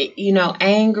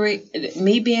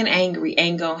me being angry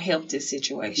ain't going to help this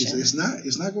situation. It's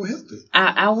not going to help it.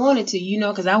 I wanted to,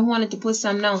 because I wanted to put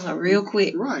something on her real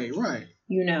quick. Right.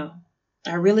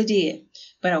 I really did.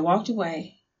 But I walked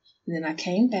away. And then I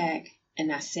came back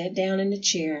and I sat down in the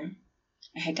chair.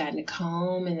 I had gotten a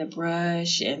comb and a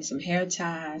brush and some hair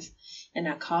ties, and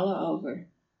I call her over.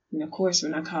 And of course,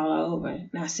 when I call her over and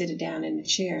I sit her down in the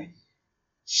chair,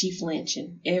 she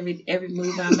flinching. Every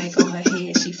move I make on her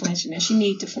head, she flinching, and she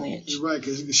need to flinch. Right,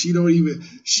 because she don't even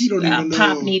know.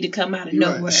 Pop need to come out of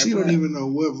nowhere. Right. She don't even know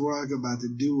what Veronica about to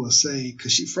do or say.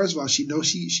 Because first of all, she knows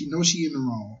she in the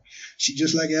wrong. She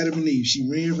just like Adam and Eve. She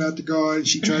ran out the garden.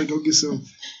 She tried to go get some.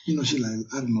 She like,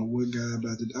 I don't know what God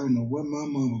about to do. I don't know what my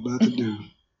mama about to do,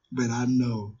 but I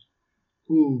know.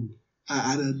 Ooh,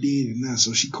 I done did it now.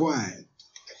 So she quiet.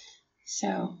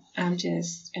 So I'm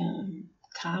just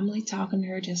calmly talking to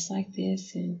her just like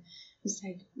this, and it's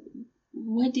like,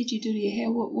 what did you do to your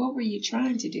hair? What were you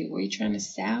trying to do? Were you trying to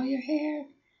style your hair?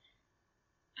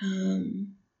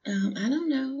 I don't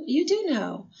know. You do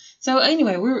know. So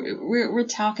anyway, we're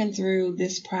talking through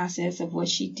this process of what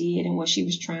she did and what she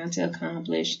was trying to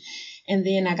accomplish, and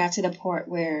then I got to the part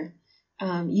where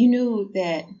you knew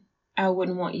that I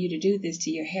wouldn't want you to do this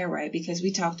to your hair, right? Because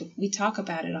we talk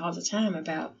about it all the time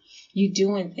about you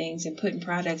doing things and putting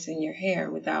products in your hair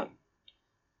without,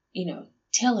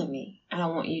 telling me I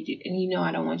don't want you to, and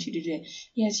I don't want you to do it.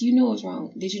 Yes, you knew it was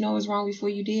wrong. Did you know it was wrong before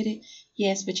you did it?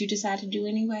 Yes, but you decided to do it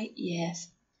anyway? Yes.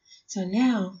 So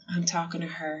now I'm talking to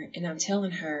her and I'm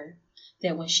telling her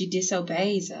that when she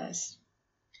disobeys us,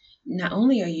 not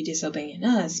only are you disobeying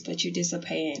us, but you're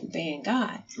disobeying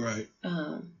God. Right.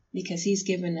 Because he's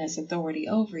given us authority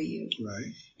over you.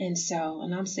 Right. And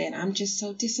I'm saying, I'm just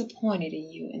so disappointed in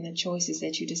you and the choices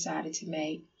that you decided to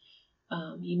make.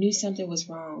 You knew something was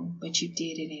wrong, but you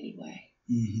did it anyway.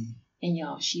 Mm-hmm. And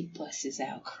y'all, she busts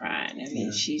out crying. I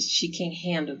mean, she can't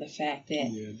handle the fact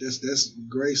that. Yeah, that's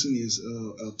Grayson is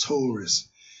a Taurus.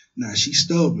 Now she's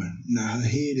stubborn. Now her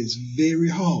head is very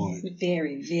hard.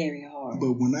 Very, very hard.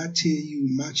 But when I tell you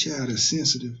my child is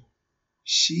sensitive,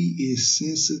 she is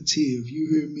sensitive. You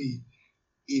hear me?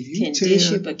 If you can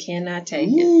dish it but cannot take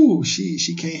it. Ooh,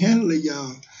 she can't handle it,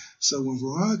 y'all. So when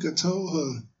Veronica told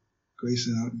her,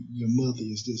 Grayson, your mother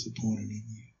is disappointed in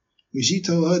you. When she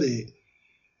told her that,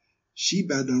 she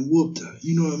about done whooped her.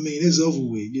 You know what I mean? It's over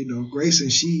with. Grayson,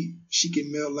 she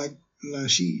can melt like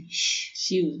she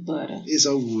was butter. It's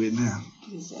over with now.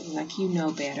 It's like,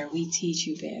 better. We teach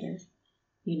you better.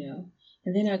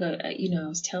 And then I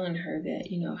was telling her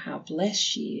that, how blessed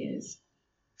she is,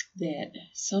 that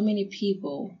so many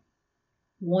people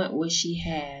want what she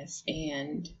has,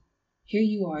 and here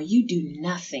you are, you do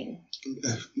nothing,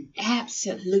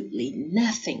 absolutely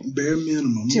nothing, bare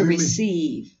minimum, to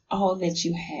receive all that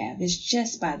you have. It's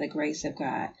just by the grace of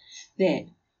God that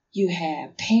you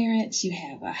have parents, you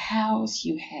have a house,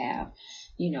 you have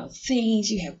things,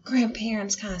 you have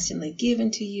grandparents constantly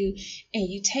given to you, and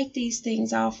you take these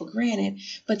things all for granted.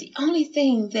 But the only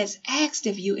thing that's asked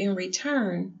of you in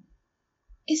return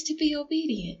is to be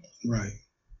obedient. Right.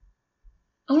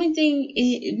 Only thing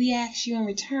we ask you in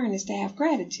return is to have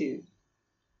gratitude.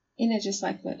 Isn't it just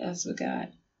like us with God?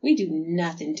 We do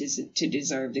nothing to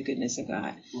deserve the goodness of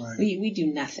God. Right. We do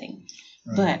nothing.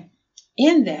 Right. But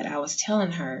in that, I was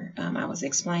telling her, I was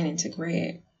explaining to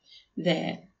Greg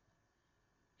that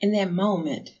in that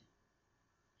moment,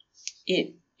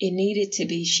 she needed to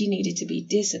be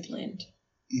disciplined.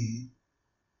 Mm-hmm.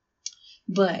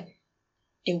 But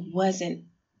it wasn't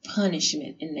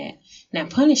punishment in that. Now,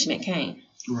 punishment came.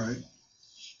 Right.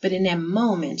 But in that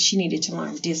moment, she needed to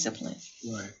learn discipline.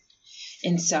 Right.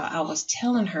 And so I was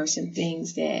telling her some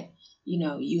things that,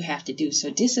 you have to do. So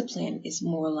discipline is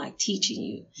more like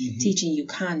teaching you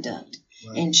conduct,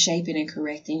 right, and shaping and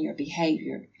correcting your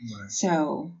behavior. Right.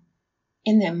 So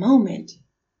in that moment,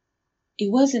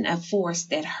 it wasn't a force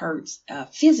that hurts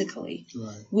physically,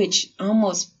 right, which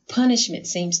almost punishment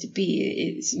seems to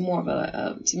be. It's more of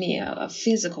a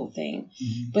physical thing.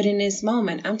 Mm-hmm. But in this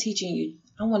moment, I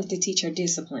wanted to teach her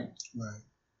discipline. Right.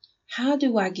 How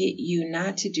do I get you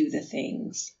not to do the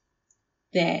things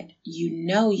that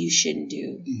you shouldn't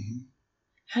do? Mm-hmm.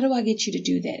 How do I get you to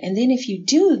do that? And then if you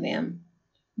do them,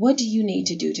 what do you need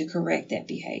to do to correct that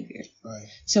behavior? Right.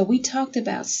 So we talked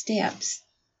about steps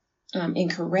in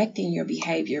correcting your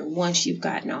behavior once you've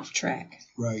gotten off track.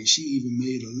 Right. She even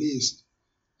made a list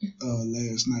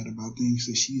last night about things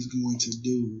that she's going to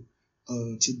do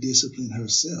to discipline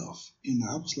herself. And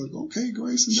I was like, okay,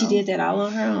 Grayson. She did that all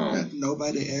on her own.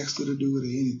 Nobody asked her to do it or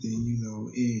anything,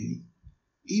 And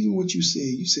even what you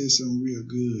said something real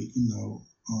good,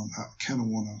 I kind of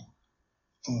want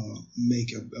to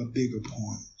make a bigger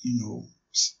point.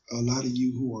 A lot of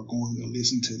you who are going to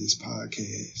listen to this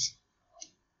podcast,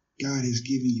 God has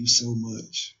given you so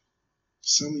much.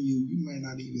 Some of you might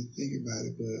not even think about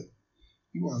it, but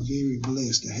you are very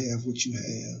blessed to have what you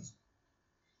have.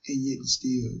 And yet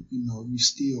still, you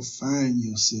still find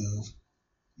yourself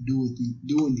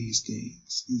doing these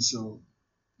things. And so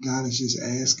God is just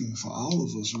asking for all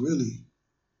of us really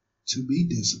to be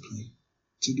disciplined,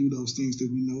 to do those things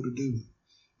that we know to do.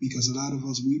 Because a lot of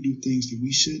us, we do things that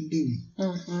we shouldn't do.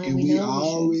 Mm-hmm, and we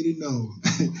already know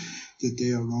that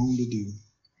they are wrong to do.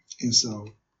 And so,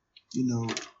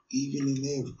 even in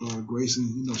there,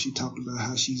 Grayson, she talked about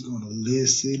how she's going to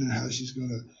listen and how she's going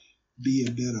to be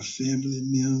a better family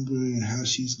member and how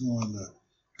she's going to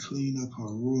clean up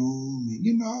her room.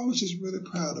 And, I was just really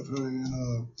proud of her and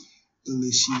the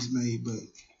list she's made. But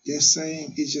that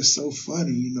same, it's just so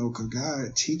funny, you know, because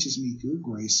God teaches me through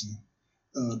Grayson,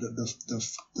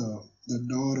 the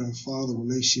daughter father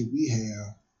relationship we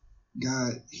have.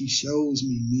 God, he shows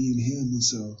me and him. And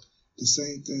so the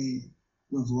same thing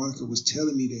when Veronica was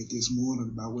telling me that this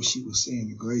morning about what she was saying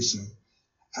to Grayson,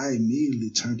 I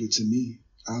immediately turned it to me.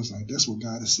 I was like, that's what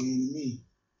God is saying to me.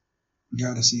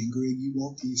 God is saying, Greg, you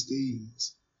want these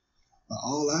things, but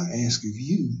all I ask of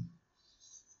you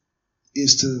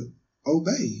is to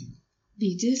obey.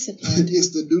 Be disciplined. It's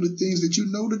to do the things that you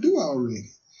know to do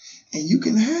already. And you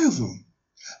can have them.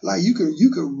 Like you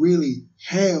could really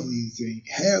have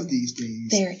these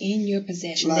things. They're in your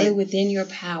possession. Like, they're within your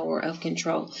power of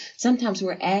control. Sometimes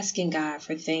we're asking God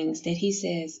for things that he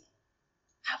says,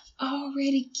 I've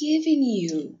already given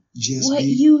you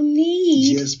you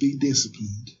need. Just be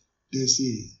disciplined. That's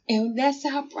it. And that's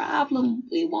our problem.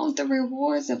 We want the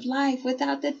rewards of life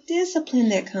without the discipline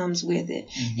that comes with it.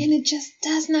 Mm-hmm. And it just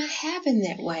does not happen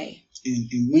that way.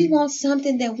 And we want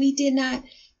something that we did not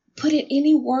put in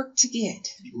any work to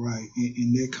get. Right.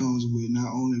 And that comes with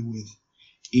not only with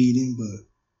eating, but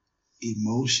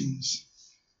emotions,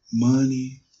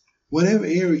 money, whatever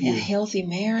area. A healthy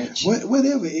marriage.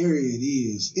 Whatever area it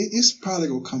is, it's probably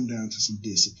going to come down to some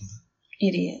discipline.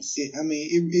 It is.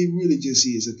 It really just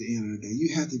is at the end of the day.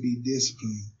 You have to be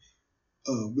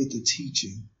disciplined with the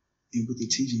teaching and with the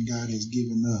teaching God has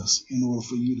given us in order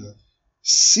for you to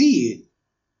see it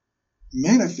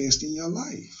manifest in your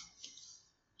life.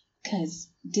 Because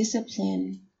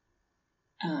discipline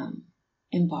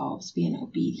involves being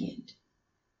obedient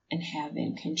and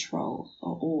having control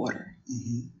or order.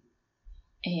 Mm-hmm.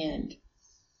 And,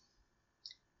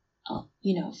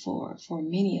 for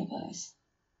many of us,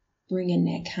 bringing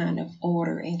that kind of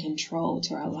order and control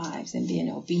to our lives and being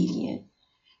obedient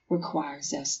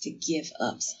requires us to give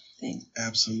up something.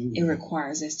 Absolutely. It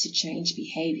requires us to change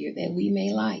behavior that we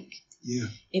may like. Yeah.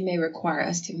 It may require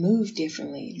us to move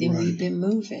differently than we've been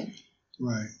moving.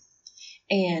 Right.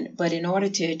 But in order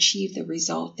to achieve the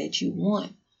result that you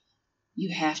want, you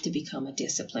have to become a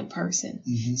disciplined person.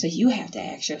 Mm-hmm. So you have to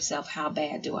ask yourself, how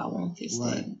bad do I want this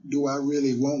thing? Do I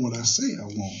really want what I say I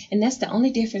want? And that's the only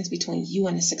difference between you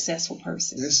and a successful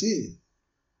person. That's it.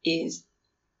 Is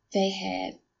they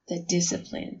had the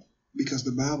discipline. Because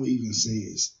the Bible even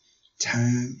says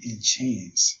time and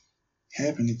chance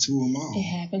happening to them all. It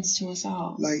happens to us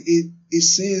all. Like it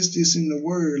says this in the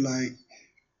word, like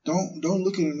don't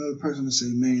look at another person and say,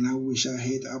 man, I wish I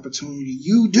had the opportunity.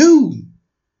 You do.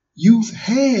 You've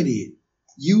had it.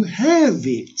 You have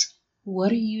it.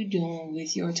 What are you doing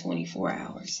with your 24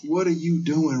 hours? What are you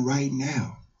doing right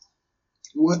now?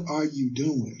 What are you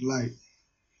doing? Like,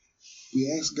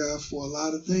 we ask God for a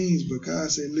lot of things, but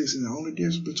God said, listen, the only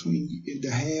difference between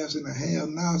the haves and the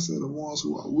have-nots are the ones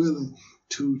who are willing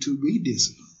to be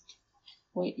disciplined.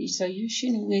 Wait, so you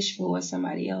shouldn't wish for what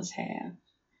somebody else have,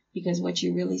 because what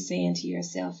you're really saying to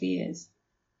yourself is,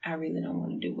 I really don't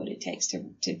want to do what it takes to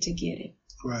get it.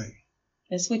 Right.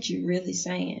 That's what you're really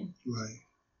saying. Right.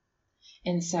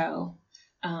 And so,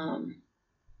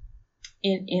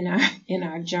 in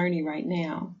our journey right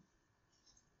now,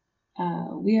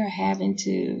 we are having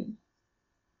to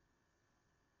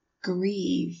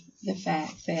grieve the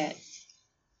fact that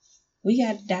we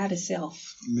got to die to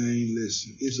self. Man,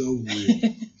 listen, it's over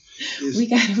with.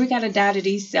 We got to die to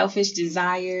these selfish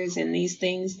desires and these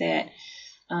things that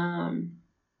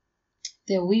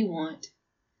we want.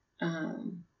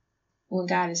 When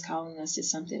God is calling us to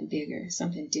something bigger,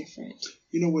 something different.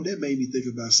 You know what? That made me think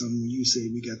about something when you say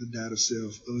we got to die to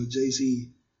self. Jay-Z,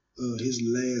 his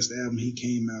last album he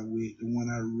came out with, the one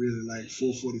I really like,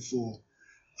 444.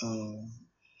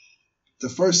 The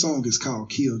first song is called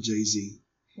Kill Jay-Z.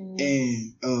 Mm.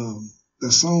 And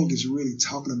the song is really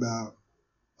talking about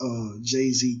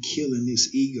Jay-Z killing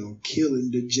his ego,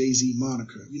 killing the Jay-Z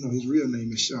moniker. You know, his real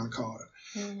name is Sean Carter.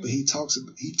 Mm. But he talks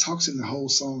in the whole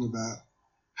song about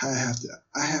how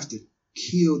I have to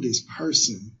kill this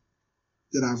person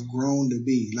that I've grown to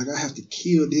be. Like, I have to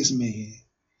kill this man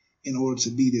in order to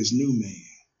be this new man.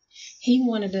 He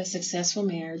wanted a successful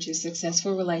marriage, a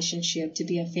successful relationship, to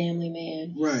be a family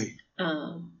man. Right.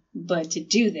 But to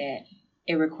do that,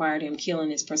 it required him killing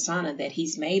his persona that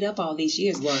he's made up all these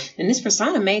years. Right. And this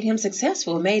persona made him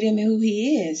successful, made him who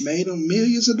he is. Made him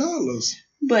millions of dollars.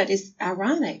 But it's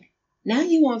ironic. Now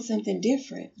you want something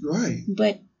different. Right.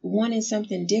 But wanting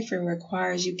something different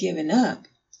requires you giving up.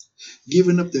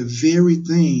 Giving up the very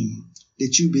thing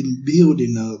that you've been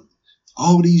building up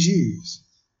all these years.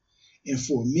 And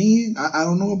for men, I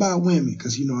don't know about women,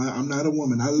 because, you know, I'm not a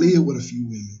woman. I live with a few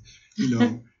women, you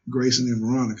know, Grayson and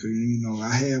Veronica. You know,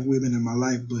 I have women in my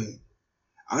life, but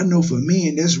I know for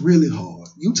men, that's really hard.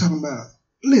 You talking about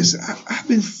listen, I've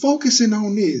been focusing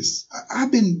on this.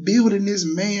 I've been building this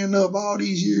man up all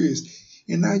these years.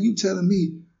 And now you telling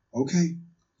me, okay,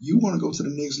 you want to go to the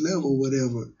next level,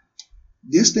 whatever.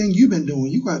 This thing you've been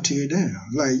doing, you got to tear it down.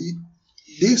 Like,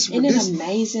 Isn't it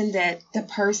amazing that the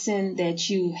person that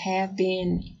you have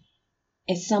been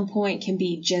at some point can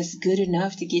be just good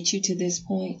enough to get you to this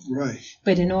point? Right.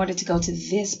 But in order to go to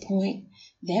this point,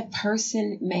 that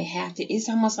person may have to, it's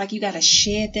almost like you got to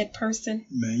shed that person.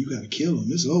 Man, you got to kill them.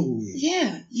 It's over with.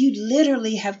 Yeah, you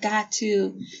literally have got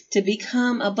to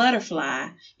become a butterfly.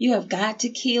 You have got to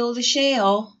kill the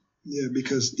shell. Yeah,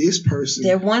 because this person,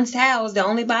 there once housed the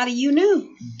only body you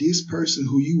knew. This person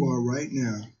who you are right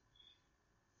now,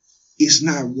 it's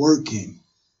not working.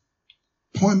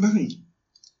 Point blank.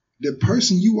 The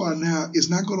person you are now is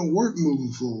not going to work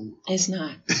moving forward. It's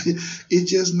not.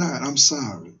 It's just not. I'm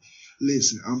sorry.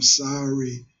 Listen, I'm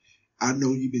sorry. I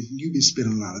know you've been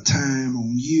spending a lot of time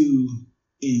on you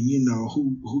and you know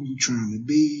who you trying to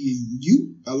be. And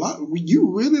you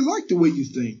really like the way you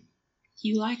think.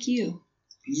 You like you.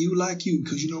 You like you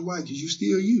because you know why? Because you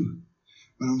still you.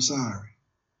 But I'm sorry.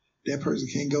 That person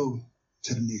can't go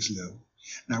to the next level.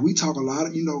 Now we talk a lot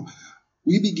of,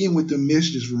 we begin with the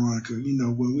messages, Veronica.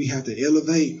 When we have to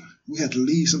elevate, we have to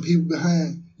leave some people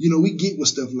behind. We get with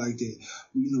stuff like that.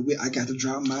 I got to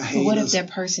drop my haters. But what if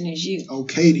that person is you?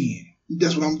 Okay, then.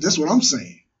 That's what I'm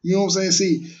saying. You know what I'm saying?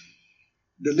 See,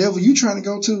 the level you trying to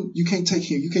go to, you can't take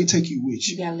him. You can't take you with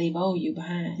you. You got to leave old you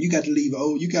behind. You got to leave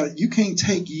old. You can't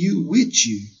take you with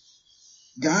you.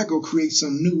 God go create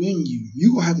something new in you.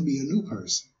 You gonna have to be a new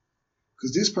person.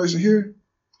 Because this person here,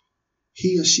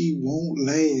 he or she won't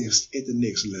last at the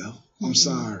next level. I'm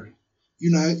sorry.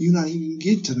 You're not even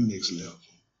getting to the next level.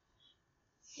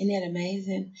 Isn't that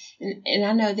amazing? And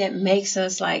I know that makes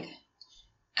us like,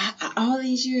 all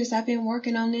these years I've been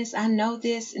working on this. I know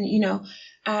this, and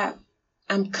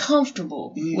I'm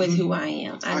comfortable with who I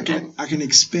am. I can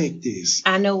expect this.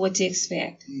 I know what to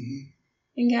expect. Mm-hmm.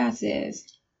 And God says,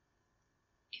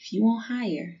 if you want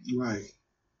higher, right?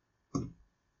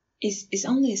 It's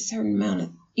only a certain amount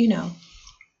of,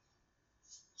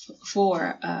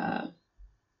 for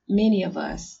many of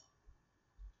us,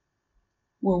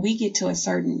 when we get to a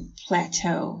certain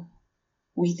plateau,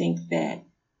 we think that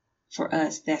for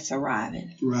us, that's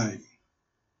arriving. Right.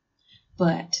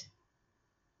 But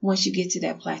once you get to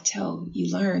that plateau,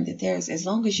 you learn that as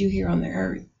long as you're here on the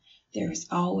earth, there is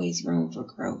always room for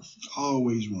growth.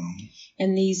 Always room.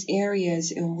 And these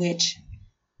areas in which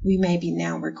we may be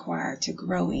now required to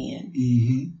grow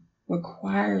in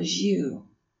requires you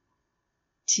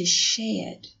to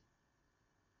shed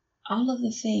all of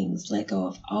the things, let go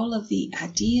of all of the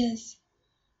ideas,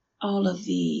 all of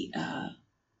the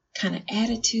kind of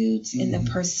attitudes and the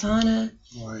persona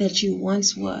that you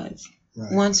once were,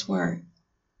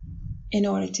 in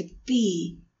order to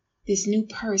be this new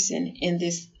person in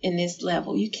this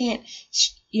level. You can't,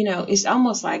 it's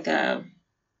almost like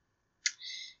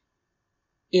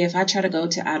if I try to go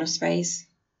to outer space,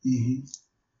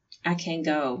 I can't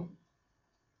go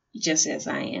just as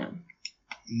I am.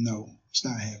 No, it's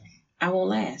not happening. I won't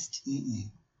last.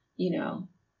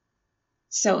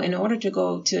 So in order to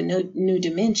go to a new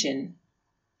dimension,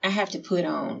 I have to put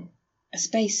on a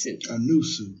spacesuit. A new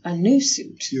suit. A new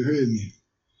suit. You heard me.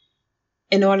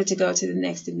 In order to go to the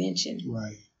next dimension.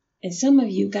 Right. And some of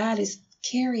you, God is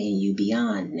carrying you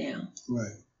beyond now.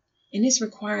 Right. And it's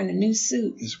requiring a new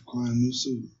suit. It's requiring a new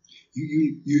suit.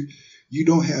 You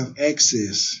don't have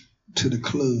access to the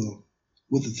club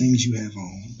with the things you have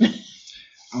on.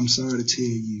 I'm sorry to tell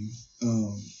you.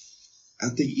 I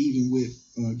think even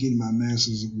with getting my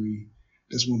master's degree,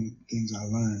 that's one of the things I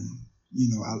learned.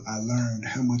 I learned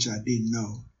how much I didn't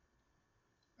know.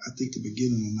 I think the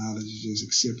beginning of knowledge is just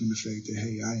accepting the fact that,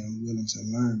 hey, I am willing to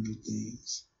learn new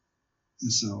things.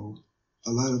 And so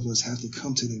a lot of us have to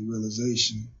come to that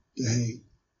realization that, hey,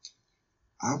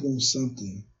 I want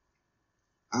something.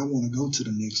 I want to go to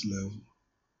the next level.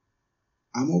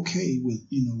 I'm okay with,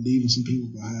 leaving some people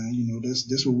behind.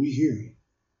 That's what we hear.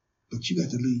 But you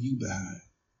got to leave you behind.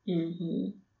 Mm-hmm.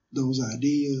 Those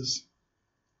ideas,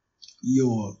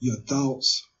 your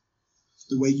thoughts,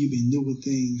 the way you've been doing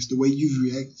things, the way you've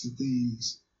reacted to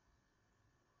things.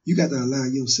 You got to allow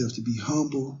yourself to be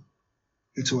humble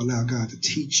and to allow God to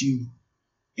teach you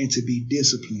and to be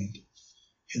disciplined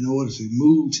in order to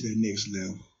move to that next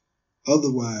level.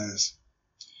 Otherwise,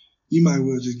 you might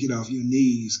well just get off your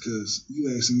knees because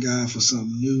you asking God for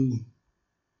something new,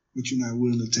 but you're not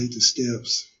willing to take the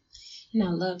steps. And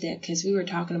I love that because we were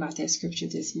talking about that scripture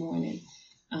this morning.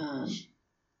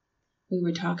 We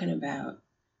were talking about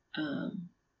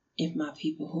if my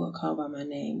people who are called by my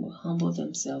name will humble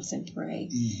themselves and pray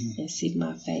and seek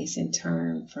my face and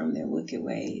turn from their wicked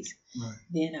ways,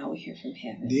 then I will hear from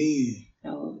heaven.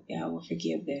 I will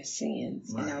forgive their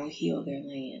sins and I will heal their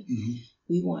land.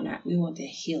 We want the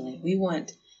healing. We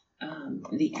want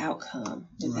the outcome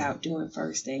without doing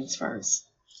first things first,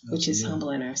 which is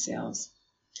humbling ourselves.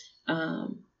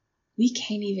 We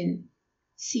can't even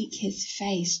seek his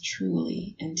face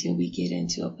truly until we get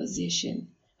into a position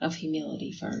of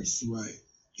humility first. Right.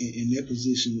 And that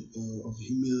position of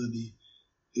humility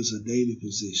is a daily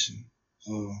position.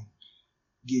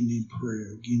 Getting in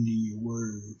prayer, getting in your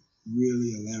word,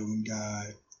 really allowing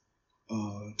God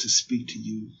to speak to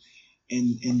you.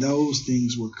 And those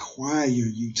things require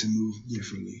you to move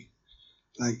differently.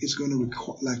 Like it's going to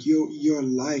require, like your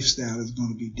lifestyle is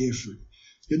going to be different.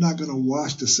 You're not going to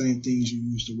watch the same things you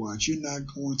used to watch. You're not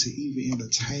going to even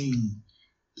entertain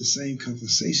the same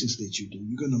conversations that you do.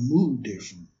 You're going to move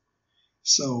different.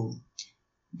 So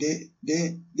that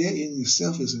in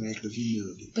itself is an act of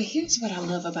humility. But here's what I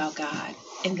love about God,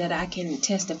 and that I can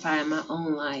testify in my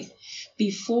own life.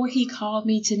 Before he called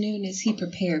me to newness, he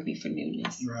prepared me for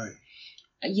newness. Right.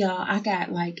 Y'all, I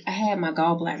had my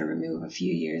gallbladder removed a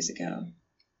few years ago.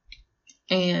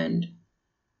 And,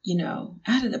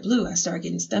 out of the blue, I started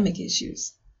getting stomach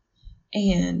issues.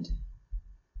 And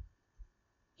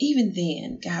even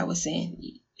then, God was saying,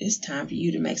 it's time for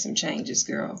you to make some changes,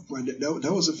 girl. Right,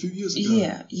 that was a few years ago.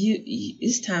 Yeah,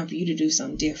 it's time for you to do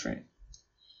something different.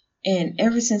 And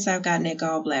ever since I've gotten that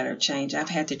gallbladder change, I've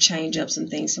had to change up some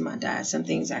things to my diet, some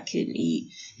things I couldn't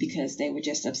eat because they would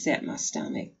just upset my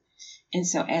stomach. And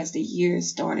so as the years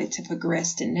started to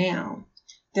progress to now,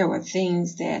 there were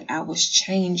things that I was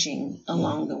changing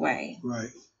along the way. Right.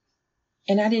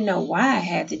 And I didn't know why I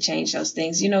had to change those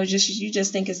things. You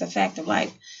just think it's a fact of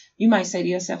life. You might say to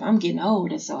yourself, I'm getting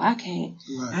old, and so I can't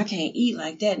eat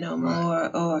like that no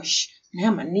more. Or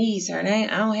now my knees hurt. I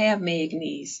don't have meg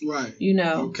knees. Right.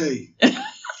 Okay.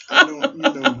 I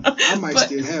don't, I might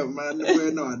still have mine.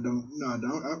 Well, no, I don't. No, I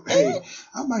don't.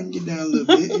 I might get down a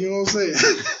little bit. You know what I'm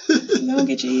saying? Don't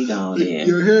get your ego on in.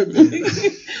 You heard me.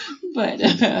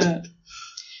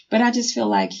 But I just feel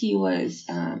like he was,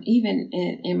 even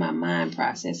in my mind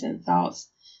process and thoughts,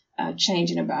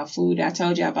 changing about food. I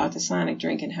told you about the Sonic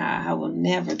drink and how I will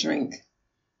never drink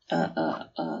a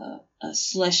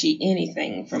slushy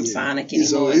anything from Sonic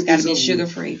anymore. It's got to be sugar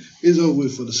free. It's over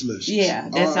with for the slushy. Yeah,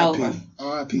 that's over.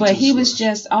 But he was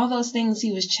just, all those things,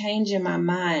 he was changing my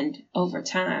mind over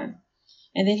time.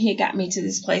 And then he got me to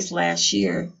this place last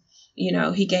year.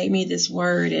 He gave me this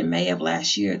word in May of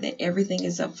last year that everything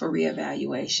is up for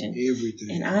reevaluation. Everything.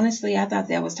 And honestly, I thought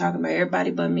that was talking about everybody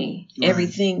but me. Right.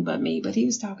 Everything but me. But he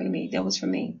was talking to me. That was for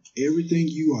me. Everything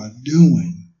you are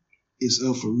doing is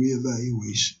up for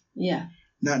reevaluation. Yeah.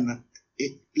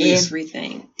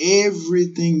 Everything.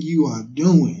 Everything you are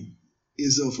doing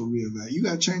is up for reevaluation. You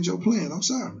got to change your plan. I'm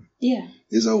sorry. Yeah.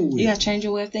 It's over with. You got to change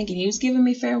your way of thinking. He was giving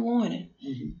me fair warning.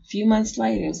 A few months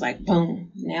later, it was like,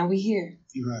 boom, now we here.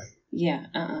 You're right. Yeah,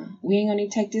 we ain't gonna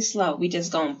even take this slow. We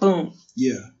just gonna boom.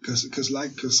 Yeah, cause for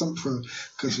some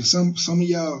of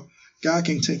y'all, God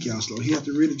can't take y'all slow. He have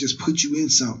to really just put you in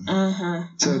something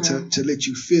to let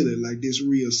you feel it like this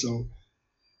real. So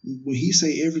when he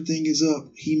say everything is up,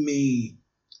 he mean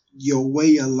your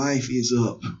way of life is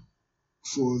up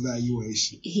for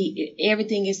evaluation.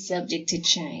 Everything is subject to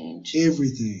change.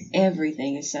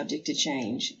 Everything is subject to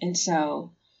change, and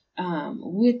so.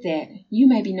 With that, you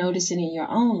may be noticing in your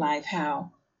own life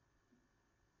how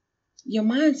your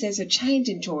mindsets are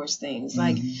changing towards things.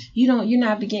 Like you're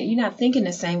not thinking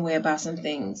the same way about some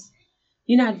things.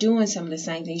 You're not doing some of the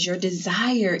same things. Your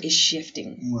desire is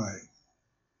shifting. Right.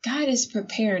 God is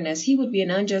preparing us. He would be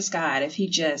an unjust God if he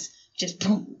just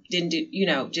boom, didn't do,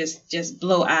 just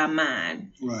blow our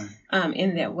mind. Right.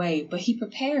 In that way. But he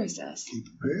prepares us. He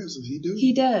prepares us. He does.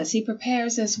 He does. He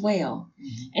prepares us well.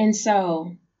 And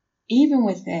so even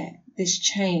with that, this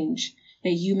change that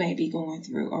you may be going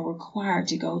through or required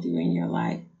to go through in your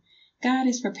life, God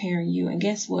is preparing you. And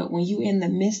guess what? When you're in the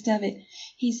midst of it,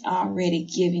 he's already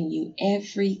giving you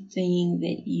everything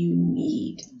that you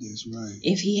need. That's right.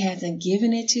 If he hasn't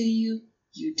given it to you,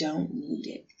 you don't need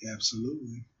it.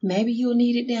 Absolutely. Maybe you'll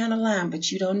need it down the line,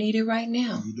 but you don't need it right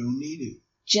now. You don't need it.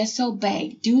 Just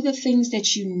obey. Do the things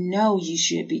that you know you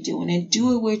should be doing and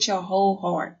do it with your whole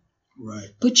heart. Right.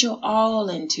 Put your all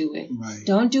into it. Right.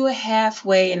 Don't do it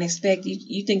halfway and expect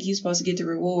you think you're supposed to get the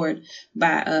reward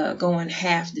by going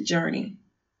half the journey.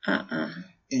 And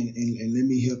let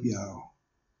me help y'all.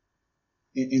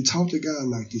 And talk to God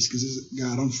like this, because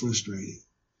God, I'm frustrated.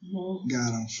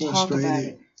 God, I'm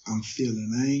frustrated. I'm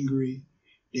feeling angry.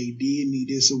 they did me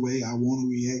this way, I want to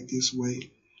react this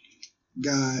way.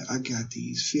 God, I got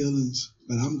these feelings,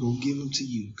 but I'm going to give them to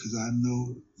you because I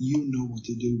know you know what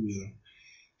to do with them.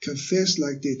 Confess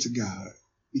like that to God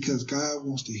because God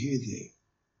wants to hear that.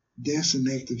 That's an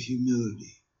act of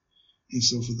humility. And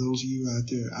so for those of you out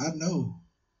there,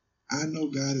 I know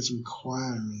God is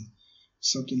requiring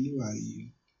something new out of you.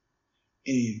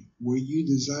 And where you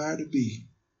desire to be,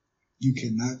 you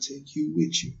cannot take you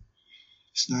with you.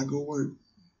 It's not going to work.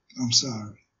 I'm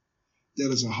sorry.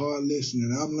 That is a hard lesson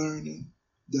that I'm learning,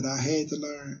 that I had to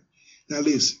learn. Now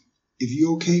listen, if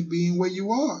you're okay being where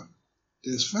you are,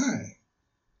 that's fine.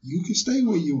 You can stay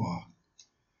where you are.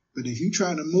 But if you're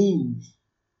trying to move,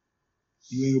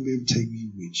 you ain't going to be able to take me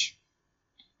with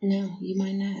you. No, you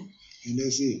might not. And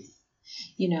that's it.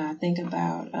 You know, I think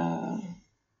about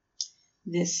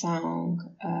this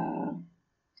song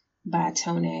by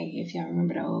Tone. If y'all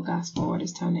remember the old gospel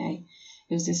artist Tone.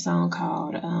 It was this song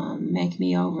called Make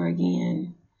Me Over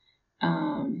Again.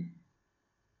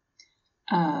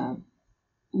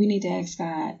 We need to ask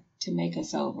God to make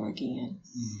us over again.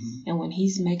 Mm-hmm. And when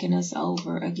he's making us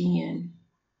over again,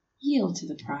 yield to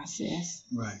the process.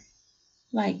 Right.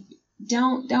 Like,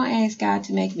 don't ask God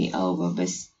to make me over, but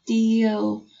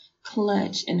still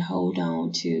clutch and hold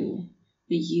on to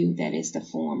the you that is the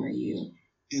former you.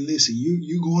 And listen,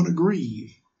 you going to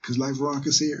grieve. Because like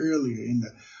Veronica said earlier,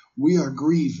 we are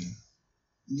grieving.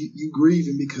 You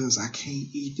grieving because I can't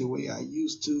eat the way I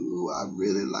used to. Ooh, I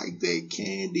really like that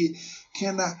candy.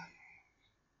 Can I?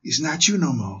 It's not you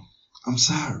no more. I'm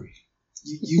sorry.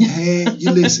 You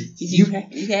listen. You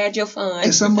had your fun.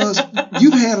 And some of us,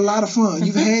 you've had a lot of fun.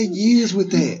 You've had years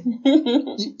with that.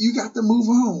 You got to move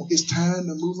on. It's time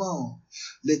to move on.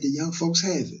 Let the young folks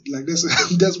have it. Like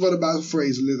that's what about the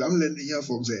phrase. Listen, I'm letting the young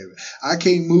folks have it. I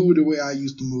can't move the way I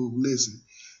used to move. Listen,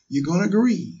 you're gonna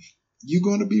grieve. You're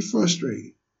gonna be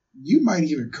frustrated. You might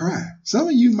even cry. Some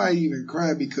of you might even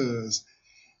cry because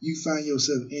you find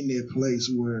yourself in that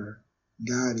place where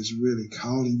God is really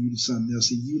calling you to something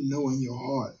else. And you know in your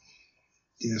heart,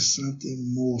 there's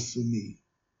something more for me.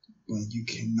 But you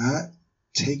cannot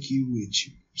take you with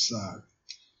you. I'm sorry.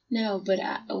 No, but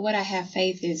what I have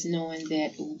faith is knowing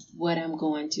that what I'm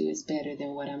going to is better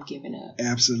than what I'm giving up.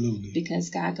 Absolutely. Because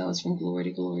God goes from glory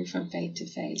to glory, from faith to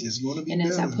faith. It's going to be and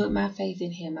better. As I put my faith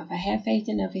in him, if I have faith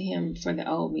enough in him for the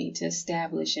old me to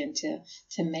establish and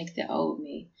to make the old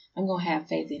me, I'm going to have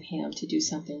faith in him to do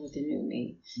something with the new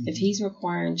me. Mm-hmm. If he's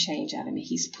requiring change out of me,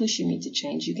 he's pushing me to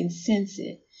change, you can sense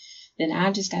it. Then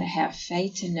I just got to have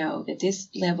faith to know that this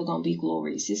level going to be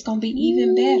glorious. It's going to be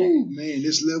even better. Man,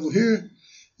 this level here,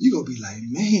 you're going to be like,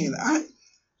 man, I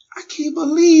can't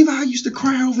believe I used to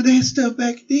cry over that stuff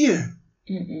back there.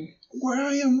 Mm-mm. Where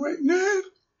I am right now.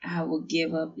 I will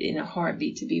give up in a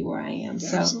heartbeat to be where I am.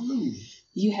 Absolutely. So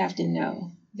you have to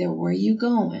know that where you're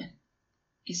going,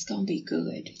 it's going to be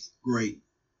good. Great.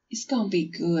 It's going to be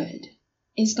good.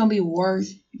 It's going to be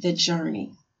worth the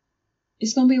journey.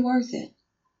 It's going to be worth it.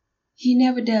 He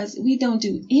never does. We don't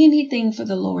do anything for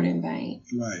the Lord in vain.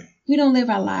 Right. We don't live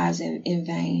our lives in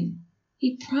vain.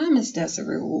 He promised us a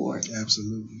reward.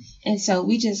 Absolutely. And so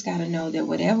we just got to know that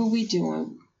whatever we're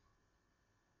doing,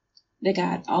 that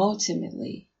God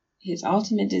ultimately, his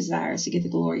ultimate desire is to get the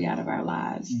glory out of our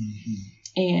lives.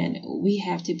 Mm-hmm. And we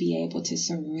have to be able to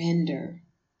surrender,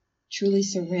 truly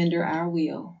surrender our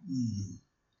will, mm-hmm.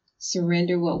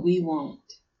 surrender what we want,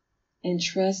 and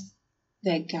trust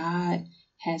that God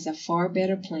has a far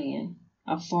better plan,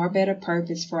 a far better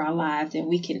purpose for our lives than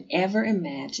we can ever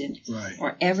imagine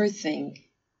or ever think.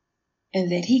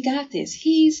 And that he got this.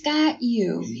 He's got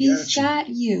you. He's got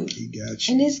you. He got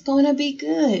you. And it's going to be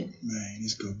good. Man,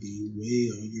 it's going to be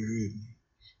well. You heard me.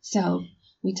 So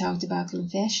we talked about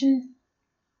confession.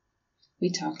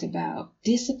 We talked about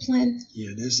discipline.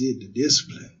 Yeah, that's it. The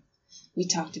discipline. We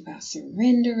talked about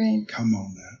surrendering. Come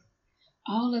on now.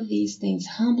 All of these things,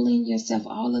 humbling yourself,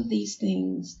 all of these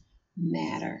things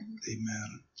matter. They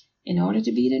matter. In order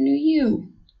to be the new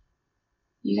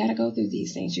you got to go through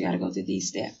these things. You got to go through these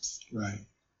steps. Right.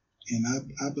 And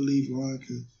I believe,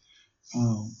 Veronica,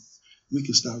 we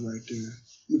can stop right there.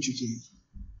 What you think?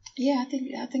 Yeah,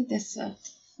 I think that's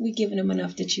we giving them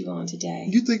enough to chew on today.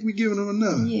 You think we giving them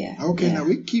enough? Yeah. Okay, yeah. Now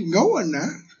we keep going now.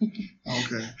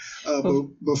 Okay.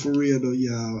 But for real though,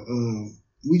 y'all,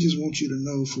 we just want you to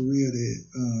know for real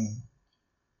that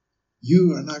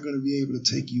you are not going to be able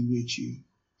to take you with you,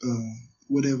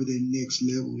 whatever the next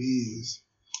level is.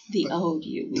 The old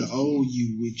you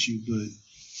with you,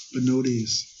 but know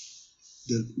this,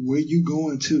 that where you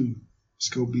going to, it's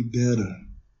going to be better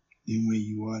than where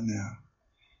you are now.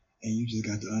 And you just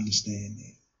got to understand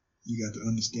that. You got to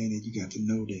understand that. You got to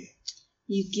know that.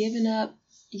 You've given up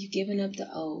You're giving up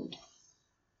the old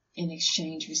in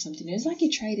exchange for something. It's like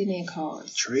you're trading in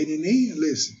cars. Trading in?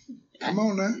 Listen. Come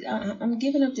on now. I'm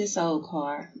giving up this old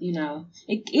car, you know.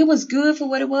 It was good for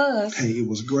what it was. Hey, it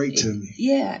was great to me.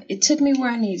 Yeah, it took me where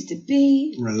I needed to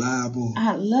be. Reliable.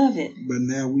 I love it. But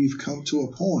now we've come to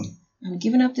a point. I'm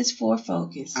giving up this Ford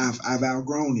Focus. I've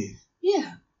outgrown it.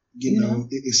 Yeah. You know?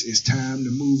 It's time to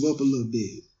move up a little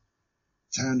bit.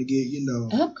 Time to get,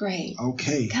 upgrade.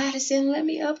 Okay. God is saying, let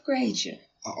me upgrade you.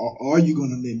 Are you going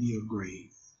to let me upgrade?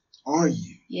 Are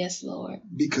you? Yes, Lord.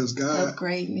 Because God.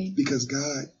 Upgrade me. Because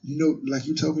God, like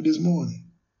you told me this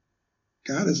morning,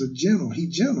 God is He's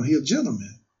a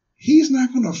gentleman. He's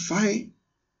not going to fight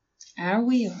our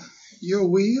will. Your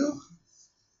will.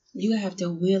 You have to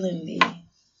willingly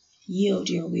yield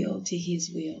your will to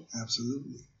His will.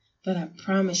 Absolutely. But I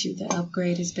promise you the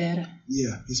upgrade is better.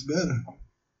 Yeah, it's better.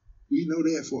 We know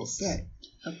that for a fact.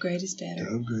 Upgrade is better.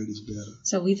 The upgrade is better.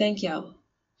 So we thank y'all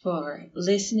for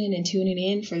listening and tuning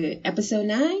in for episode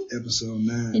 9. Episode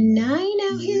 9. And 9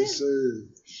 out here. Yes, sir.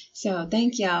 So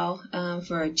thank y'all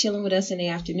for chilling with us in the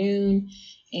afternoon.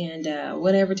 And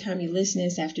whatever time you listen,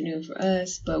 it's afternoon for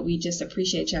us. But we just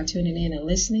appreciate y'all tuning in and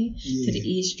listening to the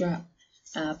Eavesdrop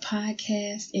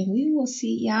podcast. And we will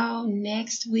see y'all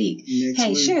next week.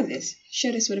 Hey, share this.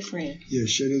 Share this with a friend. Yeah,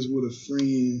 share this with a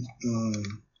friend.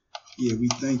 Yeah, we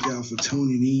thank y'all for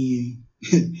tuning in.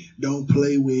 Don't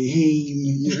play with him.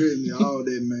 You heard me, all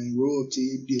that, man.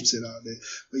 Royalty, Dipset, all that.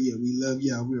 But yeah, we love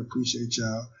y'all. We appreciate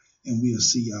y'all. And we'll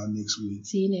see y'all next week.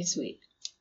 See you next week.